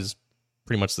 1-5 is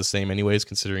pretty much the same anyways,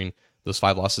 considering those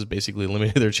 5 losses basically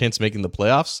eliminated their chance of making the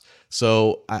playoffs.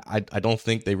 So I don't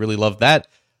think they really love that.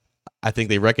 I think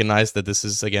they recognize that this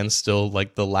is, again, still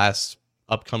like the last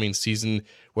upcoming season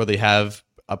where they have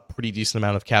a pretty decent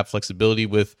amount of cap flexibility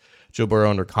with Joe Burrow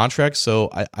under contract. So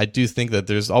I do think that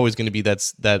there's always going to be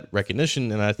that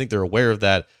recognition, and I think they're aware of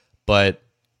that. But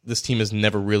this team has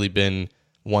never really been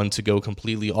one to go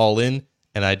completely all in,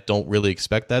 and I don't really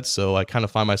expect that. So I kind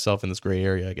of find myself in this gray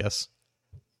area, I guess.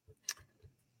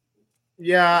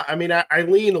 Yeah, I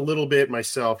lean a little bit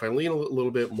myself. I lean a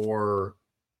little bit more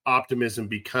optimism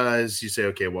because you say,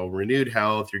 okay, well, renewed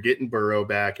health, you're getting Burrow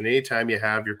back, and anytime you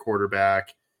have your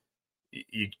quarterback,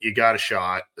 you got a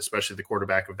shot, especially the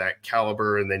quarterback of that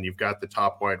caliber, and then you've got the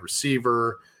top wide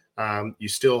receiver. You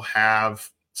still have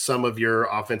some of your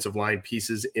offensive line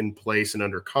pieces in place and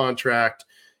under contract.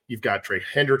 You've got Trey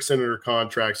Hendrickson under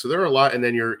contract, so there are a lot, and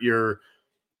then you're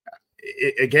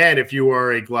again, if you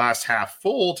are a glass half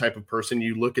full type of person,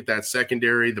 you look at that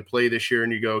secondary, the play this year,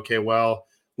 and you go, okay, well,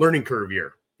 learning curve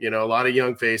year. A lot of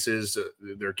young faces,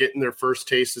 they're getting their first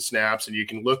taste of snaps, and you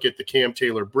can look at the Cam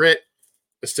Taylor-Britt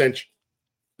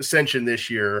ascension this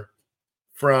year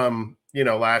from,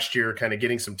 last year, kind of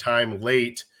getting some time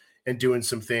late. and doing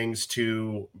some things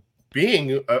to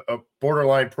being a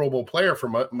borderline Pro Bowl player for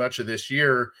much of this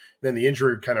year. Then the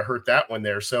injury kind of hurt that one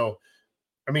there. So,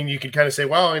 I mean, you could kind of say,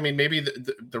 well, I mean, maybe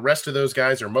the rest of those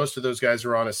guys or most of those guys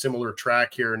are on a similar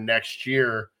track here next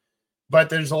year. But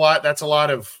that's a lot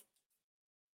of,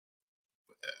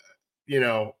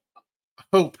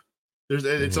 hope.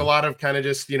 It's a lot of kind of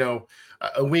just,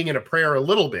 a wing and a prayer a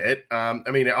little bit. I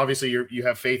mean, obviously you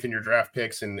have faith in your draft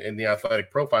picks and the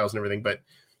athletic profiles and everything, but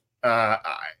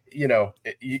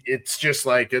it's just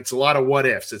like, it's a lot of what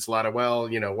ifs. It's a lot of, well,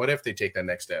 what if they take that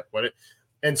next step?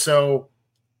 And so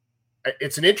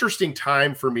it's an interesting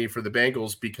time for me for the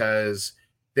Bengals because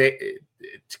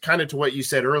it's kind of to what you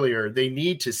said earlier, they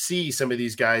need to see some of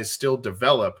these guys still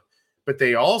develop, but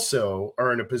they also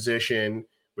are in a position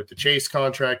with the Chase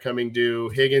contract coming due.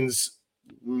 Higgins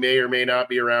may or may not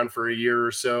be around for a year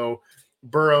or so.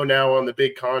 Burrow now on the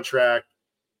big contract.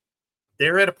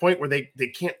 They're at a point where they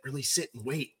can't really sit and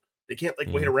wait. They can't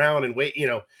wait around and wait.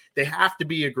 They have to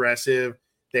be aggressive.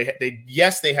 They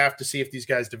have to see if these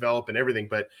guys develop and everything,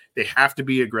 but they have to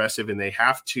be aggressive and they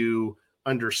have to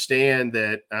understand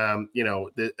that,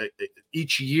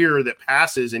 each year that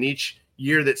passes and each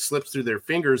year that slips through their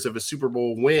fingers of a Super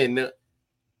Bowl win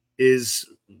is,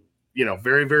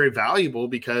 very, very valuable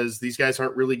because these guys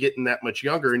aren't really getting that much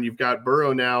younger. And you've got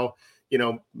Burrow now,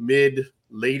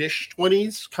 late-ish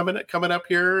 20s coming up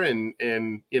here.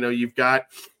 And you've got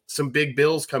some big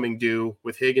bills coming due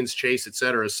with Higgins, Chase, et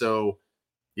cetera. So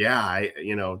yeah, I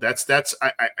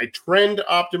trend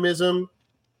optimism,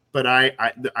 but I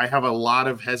have a lot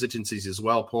of hesitancies as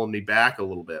well, pulling me back a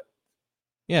little bit.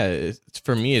 Yeah,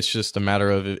 for me, it's just a matter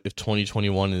of if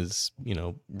 2021 is,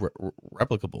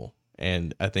 replicable.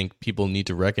 And I think people need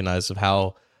to recognize of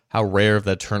how rare of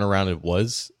that turnaround it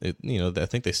was. I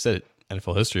think they said it,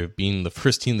 NFL history, of being the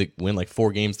first team that win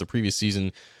 4 games the previous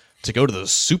season to go to the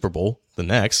Super Bowl the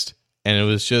next. And it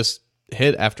was just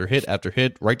hit after hit after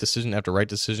hit, right decision after right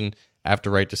decision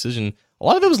after right decision. A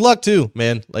lot of it was luck too,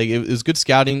 man. It was good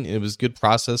scouting. It was good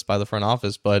process by the front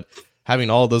office, but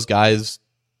having all those guys,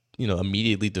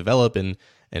 immediately develop and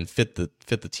fit the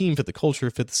team, fit the culture,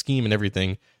 fit the scheme and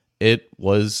everything, it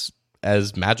was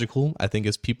as magical, I think,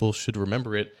 as people should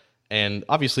remember it. And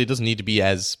obviously it doesn't need to be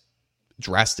as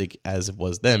drastic as it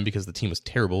was then because the team was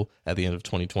terrible at the end of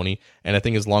 2020. And I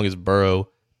think as long as Burrow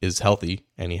is healthy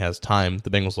and he has time,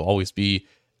 the Bengals will always be,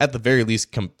 at the very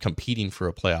least, competing for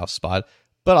a playoff spot.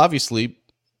 But obviously,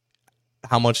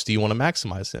 how much do you want to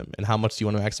maximize him? And how much do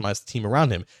you want to maximize the team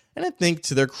around him? And I think,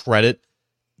 to their credit,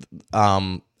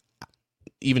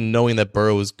 even knowing that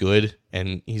Burrow is good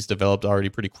and he's developed already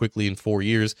pretty quickly in 4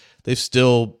 years, they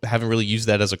still haven't really used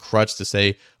that as a crutch to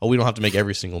say, oh, we don't have to make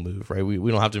every single move, right?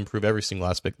 We don't have to improve every single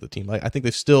aspect of the team. I think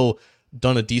they've still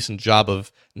done a decent job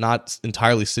of not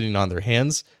entirely sitting on their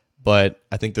hands, but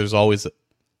I think there's always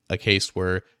a case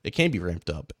where it can be ramped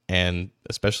up. And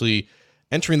especially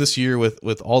entering this year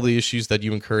with all the issues that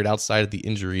you incurred outside of the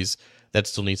injuries, that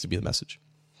still needs to be the message.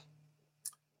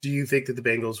 Do you think that the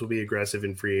Bengals will be aggressive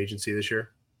in free agency this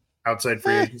year? Outside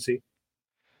free agency?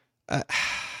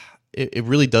 It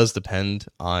really does depend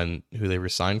on who they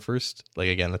resign first.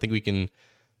 Again, I think we can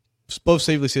both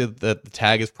safely say that the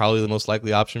tag is probably the most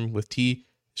likely option with T.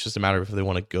 It's just a matter of if they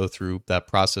want to go through that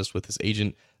process with his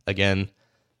agent. Again,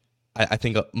 I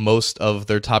think most of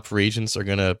their top free agents are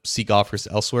going to seek offers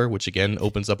elsewhere, which again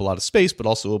opens up a lot of space, but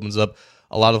also opens up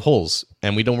a lot of holes.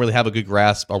 And we don't really have a good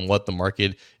grasp on what the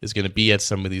market is going to be at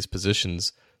some of these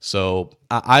positions. So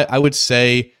I would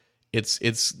say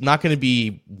it's not going to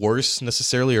be worse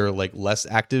necessarily or less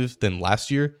active than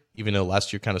last year, even though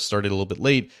last year kind of started a little bit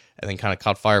late and then kind of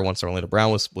caught fire once Orlando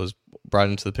Brown was brought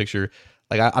into the picture.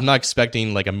 I'm not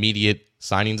expecting immediate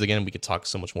signings again. We could talk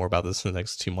so much more about this in the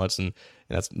next 2 months, and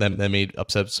that may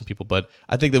upset some people. But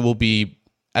I think that will be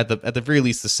at the very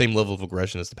least the same level of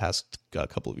aggression as the past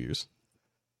couple of years.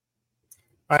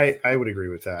 I would agree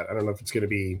with that. I don't know if it's going to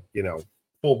be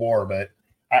full bore, but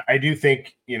I do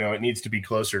think it needs to be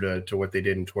closer to what they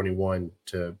did in 21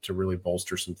 to really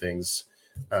bolster some things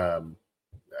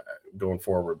going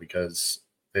forward because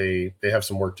they have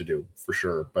some work to do for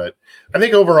sure. But I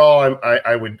think overall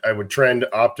I would trend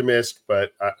optimist,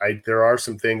 but there are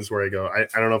some things where I go,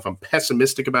 I don't know if I'm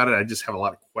pessimistic about it. I just have a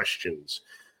lot of questions.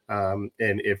 And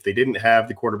if they didn't have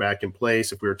the quarterback in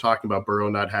place, if we were talking about Burrow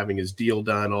not having his deal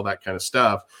done, all that kind of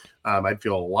stuff, I'd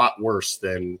feel a lot worse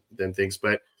than things.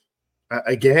 But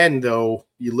again, though,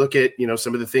 you look at,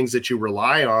 some of the things that you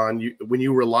rely on, when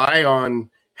you rely on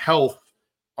health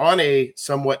on a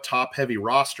somewhat top heavy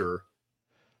roster,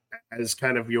 as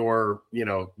kind of your,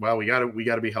 well, we got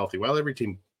to be healthy. Well, every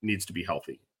team needs to be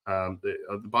healthy.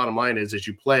 The bottom line is, as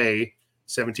you play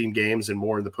 17 games and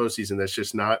more in the postseason. That's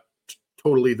just not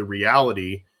totally the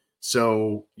reality.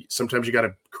 So sometimes you got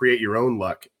to create your own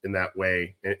luck in that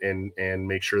way and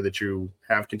make sure that you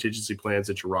have contingency plans,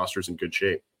 that your roster's in good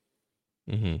shape.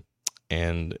 Mm-hmm.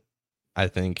 And I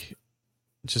think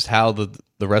just how the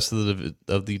rest of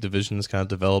the division is kind of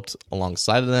developed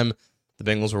alongside of them.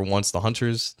 The Bengals were once the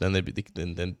hunters, then they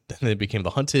became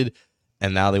the hunted,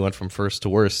 and now they went from first to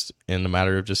worst in a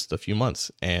matter of just a few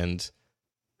months. And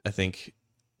I think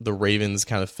the Ravens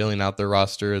kind of filling out their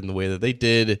roster in the way that they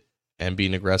did and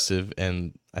being aggressive,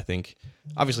 and I think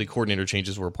obviously coordinator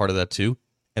changes were a part of that too,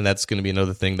 and that's going to be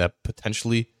another thing that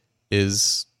potentially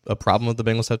is a problem that the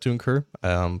Bengals have to incur.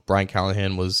 Brian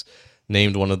Callahan was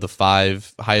named one of the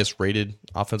 5 highest rated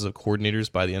offensive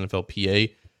coordinators by the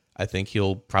NFLPA. I think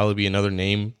he'll probably be another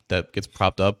name that gets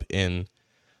propped up in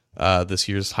this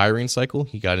year's hiring cycle.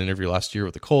 He got an interview last year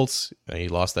with the Colts. He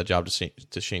lost that job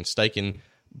to Shane Steichen.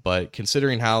 But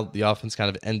considering how the offense kind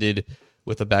of ended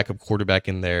with a backup quarterback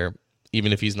in there,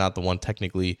 even if he's not the one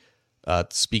technically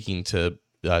speaking to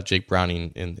Jake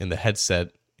Browning in the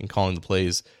headset and calling the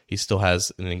plays, he still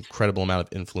has an incredible amount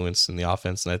of influence in the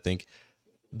offense. And I think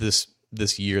this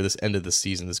year, this end of the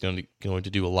season, is going to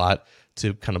do a lot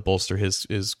to kind of bolster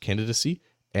his candidacy,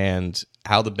 and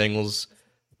how the Bengals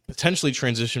potentially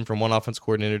transition from one offense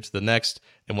coordinator to the next,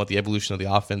 and what the evolution of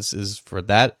the offense is for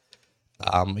that.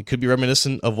 It could be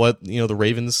reminiscent of what the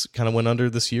Ravens kind of went under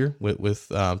this year with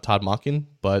Todd Monken,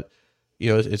 but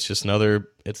it's just another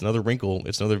wrinkle,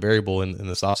 it's another variable in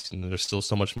this offseason. There's still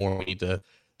so much more we need to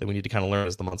kind of learn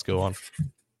as the months go on.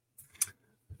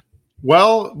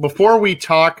 Well, before we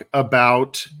talk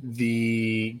about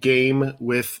the game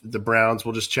with the Browns,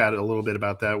 we'll just chat a little bit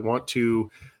about that.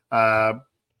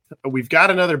 We've got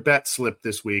another bet slip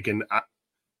this week, and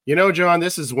John,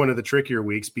 this is one of the trickier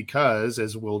weeks because,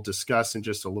 as we'll discuss in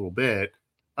just a little bit,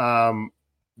 we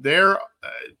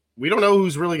don't know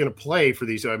who's really going to play for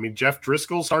these. I mean, Jeff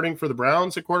Driscoll starting for the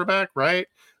Browns at quarterback, right?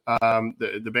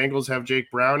 The Bengals have Jake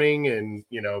Browning, and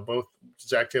both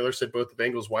Zach Taylor said both the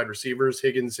Bengals wide receivers,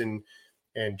 Higgins and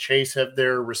Chase, have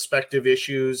their respective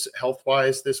issues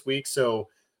health-wise this week. So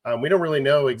we don't really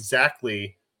know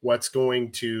exactly what's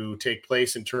going to take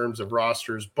place in terms of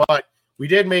rosters, but we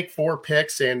did make 4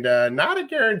 picks, and not a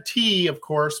guarantee, of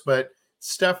course, but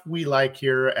stuff we like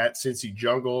here at Cincy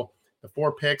Jungle. The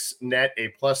 4 picks net a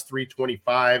plus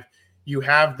 325. You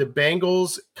have the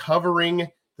Bengals covering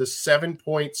the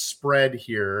 7-point spread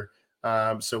here.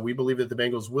 So we believe that the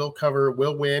Bengals will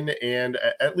win, and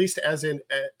at least as a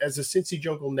Cincy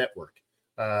Jungle network,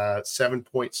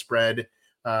 7-point spread,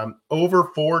 over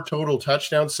 4 total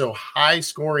touchdowns. So high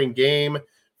scoring game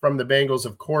from the Bengals,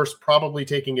 of course, probably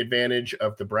taking advantage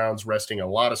of the Browns resting a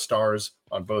lot of stars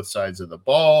on both sides of the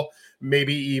ball,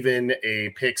 maybe even a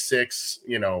pick 6,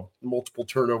 multiple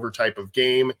turnover type of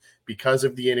game because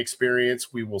of the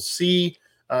inexperience. We will see.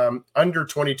 Under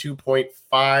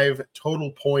 22.5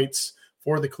 total points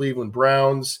for the Cleveland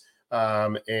Browns,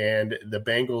 and the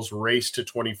Bengals race to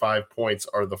 25 points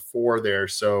are the 4 there.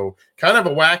 So kind of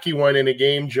a wacky one in a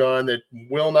game, John, that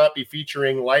will not be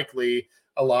featuring likely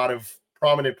a lot of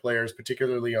prominent players,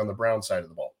 particularly on the Brown side of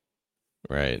the ball.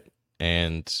 Right.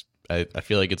 And I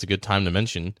feel like it's a good time to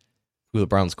mention who the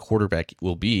Browns quarterback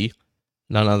will be.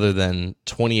 None other than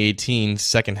 2018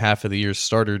 second half of the year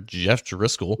starter Jeff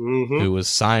Driscoll, who was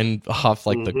signed off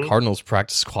the Cardinals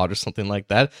practice squad or something like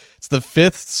that. It's the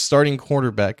 5th starting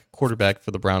quarterback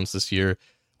for the Browns this year,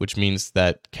 which means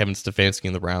that Kevin Stefanski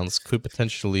and the Browns could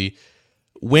potentially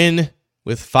win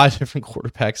with 5 different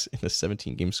quarterbacks in a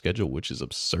 17-game schedule, which is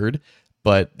absurd.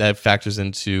 But that factors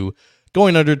into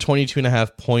going under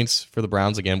 22.5 points for the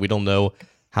Browns. Again, we don't know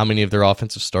how many of their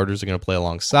offensive starters are going to play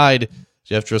alongside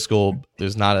Jeff Driscoll.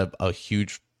 There's not a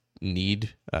huge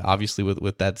need, obviously,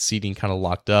 with that seating kind of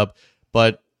locked up.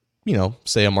 But,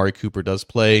 say Amari Cooper does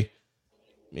play,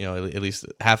 at least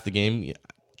half the game.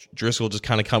 Driscoll just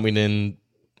kind of coming in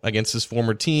against his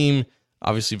former team,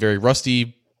 obviously very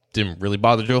rusty, didn't really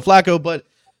bother Joe Flacco. But,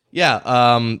 yeah,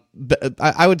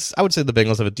 I would say the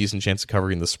Bengals have a decent chance of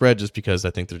covering the spread just because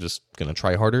I think they're just going to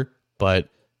try harder. But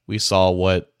we saw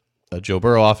what a Joe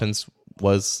Burrow offense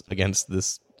was against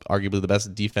this arguably the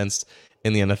best defense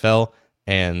in the NFL.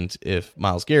 And if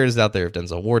Myles Garrett is out there, if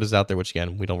Denzel Ward is out there, which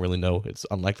again, we don't really know, it's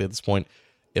unlikely at this point,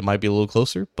 it might be a little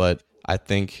closer. But I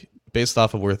think based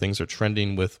off of where things are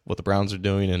trending with what the Browns are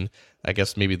doing, and I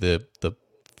guess maybe the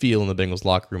feel in the Bengals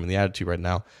locker room and the attitude right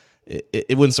now,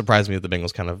 it wouldn't surprise me if the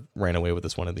Bengals kind of ran away with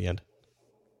this one in the end.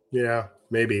 Yeah,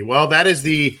 maybe. Well, that is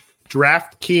the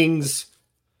DraftKings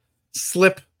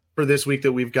slip for this week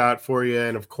that we've got for you.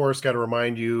 And of course, got to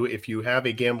remind you, if you have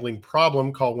a gambling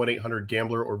problem, call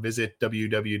 1-800-GAMBLER or visit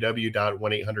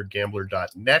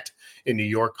www.1800gambler.net. In New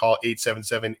York, call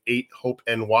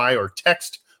 877-8-HOPE-NY or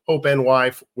text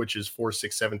HOPE-NY, which is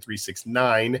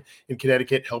 467-369. In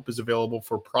Connecticut, help is available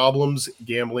for problems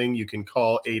gambling. You can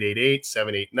call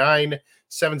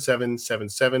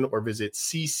 888-789-7777 or visit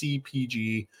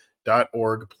ccpg.org.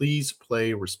 Please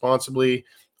play responsibly.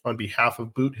 On behalf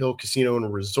of Boot Hill Casino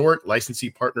and Resort,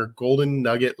 licensee partner Golden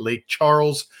Nugget Lake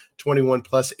Charles, 21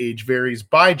 plus, age varies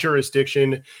by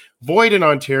jurisdiction. Void in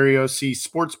Ontario. See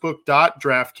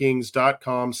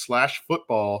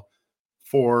sportsbook.draftkings.com/football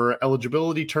for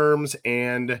eligibility terms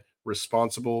and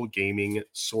responsible gaming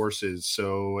sources.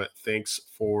 So thanks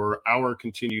for our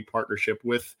continued partnership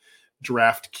with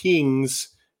DraftKings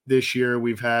this year.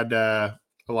 We've had a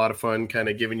lot of fun kind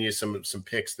of giving you some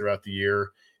picks throughout the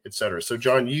year, etc. So,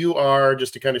 John, you are,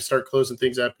 just to kind of start closing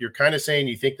things up, you're kind of saying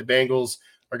you think the Bengals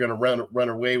are going to run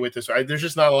away with this. There's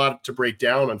just not a lot to break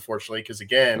down, unfortunately, because,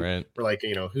 again, right, we're like,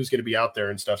 who's going to be out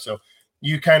there and stuff. So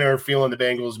you kind of are feeling the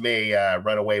Bengals may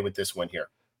run away with this one here.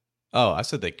 Oh, I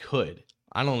said they could.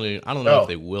 I don't know if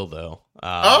they will, though.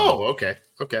 Okay.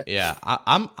 Yeah,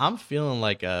 I'm feeling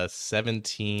like a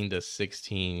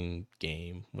 17-16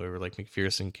 game where like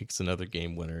McPherson kicks another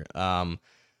game winner.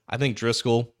 I think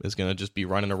Driscoll is going to just be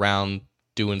running around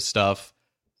doing stuff.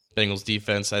 Bengals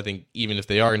defense, I think even if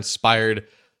they are inspired,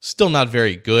 still not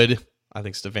very good. I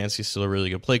think Stefanski's still a really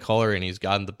good play caller, and he's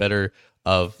gotten the better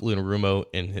of Luna Rumo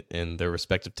in their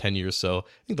respective tenures. So I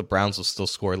think the Browns will still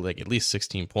score like at least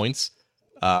 16 points.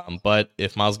 But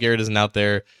if Myles Garrett isn't out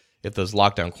there, if those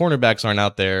lockdown cornerbacks aren't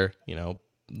out there,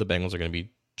 the Bengals are going to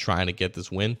be trying to get this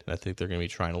win. And I think they're going to be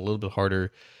trying a little bit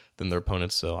harder than their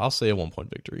opponents. So I'll say a 1-point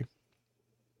victory.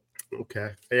 Okay.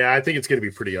 Yeah, I think it's going to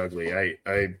be pretty ugly.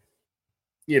 Either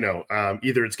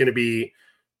it's going to be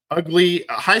ugly,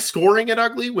 high scoring at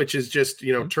ugly, which is just,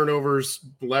 turnovers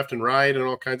left and right and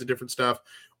all kinds of different stuff,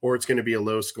 or it's going to be a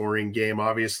low scoring game.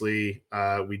 Obviously,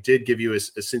 we did give you a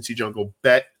Cincy Jungle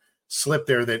bet slip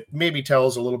there that maybe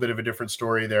tells a little bit of a different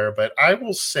story there, but I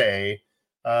will say,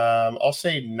 I'll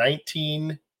say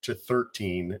 19-13,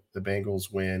 the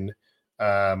Bengals win.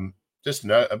 Just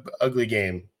an ugly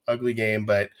game,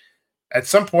 but at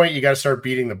some point, you got to start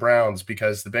beating the Browns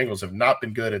because the Bengals have not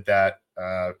been good at that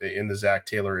in the Zach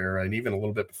Taylor era, and even a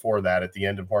little bit before that at the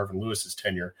end of Marvin Lewis's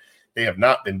tenure. They have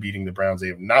not been beating the Browns. They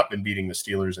have not been beating the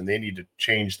Steelers, and they need to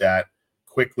change that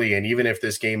quickly. And even if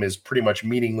this game is pretty much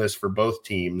meaningless for both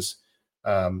teams,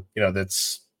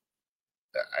 it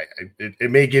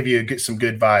may give you some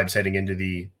good vibes heading into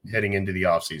the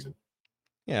offseason.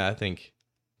 Yeah, I think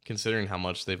considering how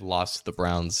much they've lost to the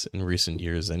Browns in recent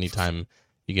years, anytime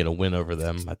you get a win over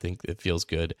them, I think it feels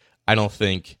good. I don't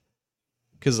think,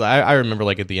 because I remember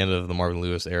like at the end of the Marvin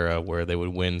Lewis era where they would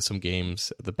win some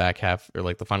games at the back half or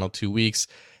like the final 2 weeks,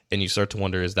 and you start to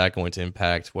wonder, is that going to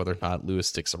impact whether or not Lewis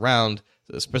sticks around,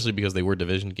 especially because they were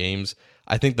division games.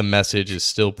 I think the message is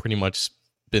still pretty much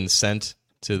been sent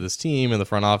to this team in the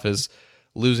front office.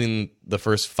 Losing the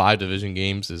first 5 division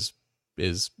games is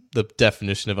the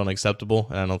definition of unacceptable,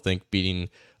 and I don't think beating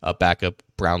a backup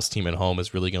Browns team at home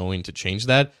is really going to change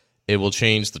that. It will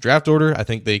change the draft order. I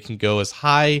think they can go as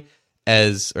high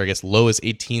as, or I guess low as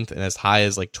 18th and as high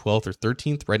as like 12th or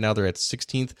 13th. Right now they're at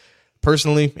 16th.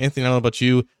 Personally, Anthony, I don't know about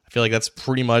you, I feel like that's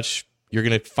pretty much, you're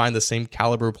going to find the same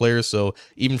caliber of players. So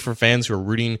even for fans who are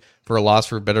rooting for a loss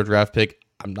for a better draft pick,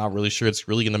 I'm not really sure it's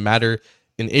really going to matter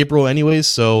in April anyways.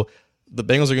 So the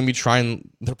Bengals are going to be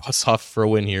trying their butts off for a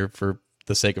win here for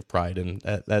the sake of pride. And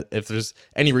that if there's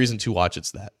any reason to watch,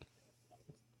 it's that.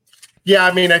 Yeah,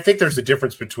 I mean, I think there's a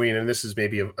difference between, and this is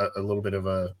maybe a little bit of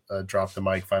a drop the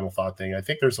mic final thought thing. I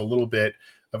think there's a little bit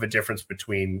of a difference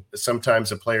between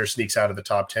sometimes a player sneaks out of the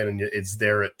top 10 and it's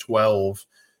there at 12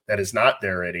 that is not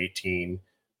there at 18,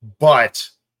 but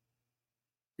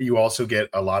you also get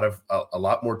a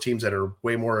lot more teams that are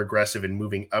way more aggressive in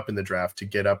moving up in the draft to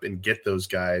get up and get those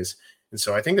guys. And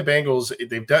so I think the Bengals,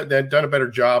 they've done a better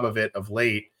job of it of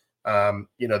late.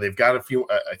 They've got a few,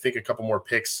 I think a couple more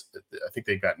picks. I think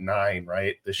they've got 9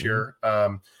 right this year.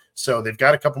 So they've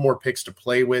got a couple more picks to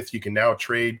play with. You can now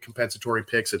trade compensatory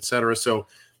picks, et cetera. So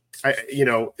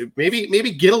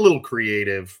maybe get a little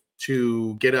creative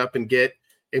to get up and get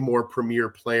a more premier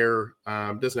player.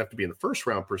 Doesn't have to be in the first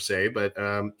round per se, but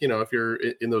if you're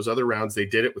in those other rounds, they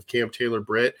did it with Cam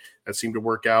Taylor-Britt. That seemed to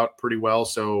work out pretty well.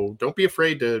 So don't be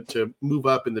afraid to move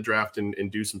up in the draft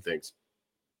and do some things.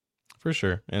 For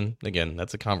sure. And again,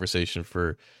 that's a conversation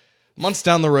for months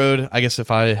down the road. I guess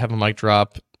if I have a mic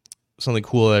drop, something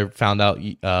cool I found out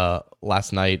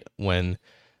last night when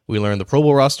we learned the Pro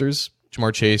Bowl rosters.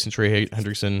 Jamar Chase and Trey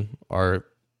Hendrickson are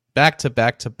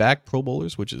back-to-back-to-back Pro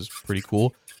Bowlers, which is pretty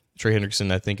cool. Trey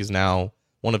Hendrickson, I think, is now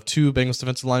one of 2 Bengals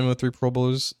defensive linemen with 3 Pro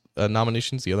Bowlers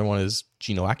nominations. The other one is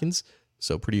Geno Atkins,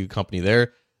 so pretty good company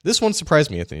there. This one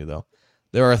surprised me, Anthony, though.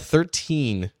 There are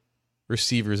 13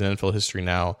 receivers in NFL history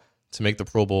now to make the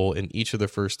Pro Bowl in each of their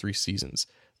first 3 seasons.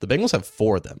 The Bengals have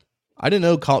 4 of them. I didn't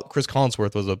know Chris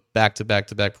Collinsworth was a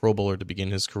back-to-back-to-back Pro Bowler to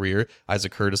begin his career.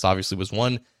 Isaac Curtis obviously was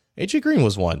one. A.J. Green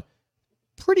was one.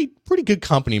 Pretty good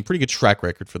company, pretty good track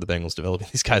record for the Bengals developing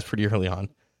these guys pretty early on.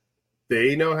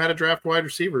 They know how to draft wide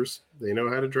receivers. They know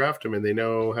how to draft them, and they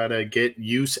know how to get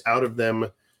use out of them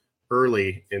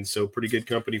early. And so pretty good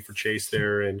company for Chase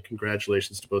there, and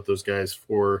congratulations to both those guys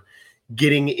for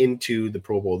getting into the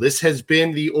Pro Bowl. This has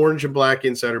been the Orange and Black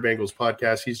Insider Bengals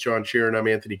podcast. He's John Sheeran. I'm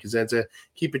Anthony Cosenza.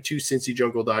 Keep it to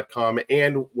CincyJungle.com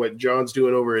and what John's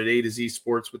doing over at A to Z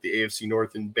Sports with the AFC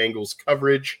North and Bengals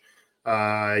coverage.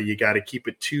 You got to keep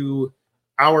it to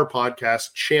our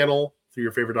podcast channel through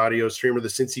your favorite audio streamer, the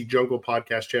Cincy Jungle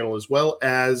podcast channel, as well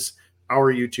as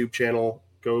our YouTube channel.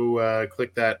 Go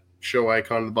click that show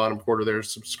icon in the bottom corner there,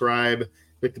 subscribe,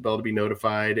 click the bell to be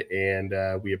notified, and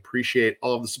we appreciate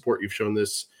all of the support you've shown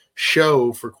this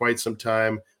show for quite some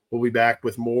time. We'll be back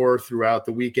with more throughout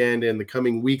the weekend and the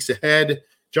coming weeks ahead.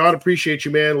 John, appreciate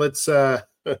you, man. Let's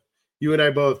you and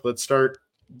I both, let's start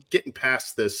getting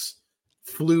past this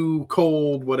flu,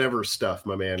 cold, whatever stuff,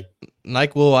 my man.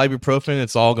 NyQuil, ibuprofen,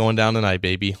 it's all going down tonight,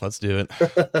 baby. Let's do it.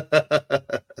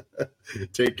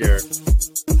 Take care.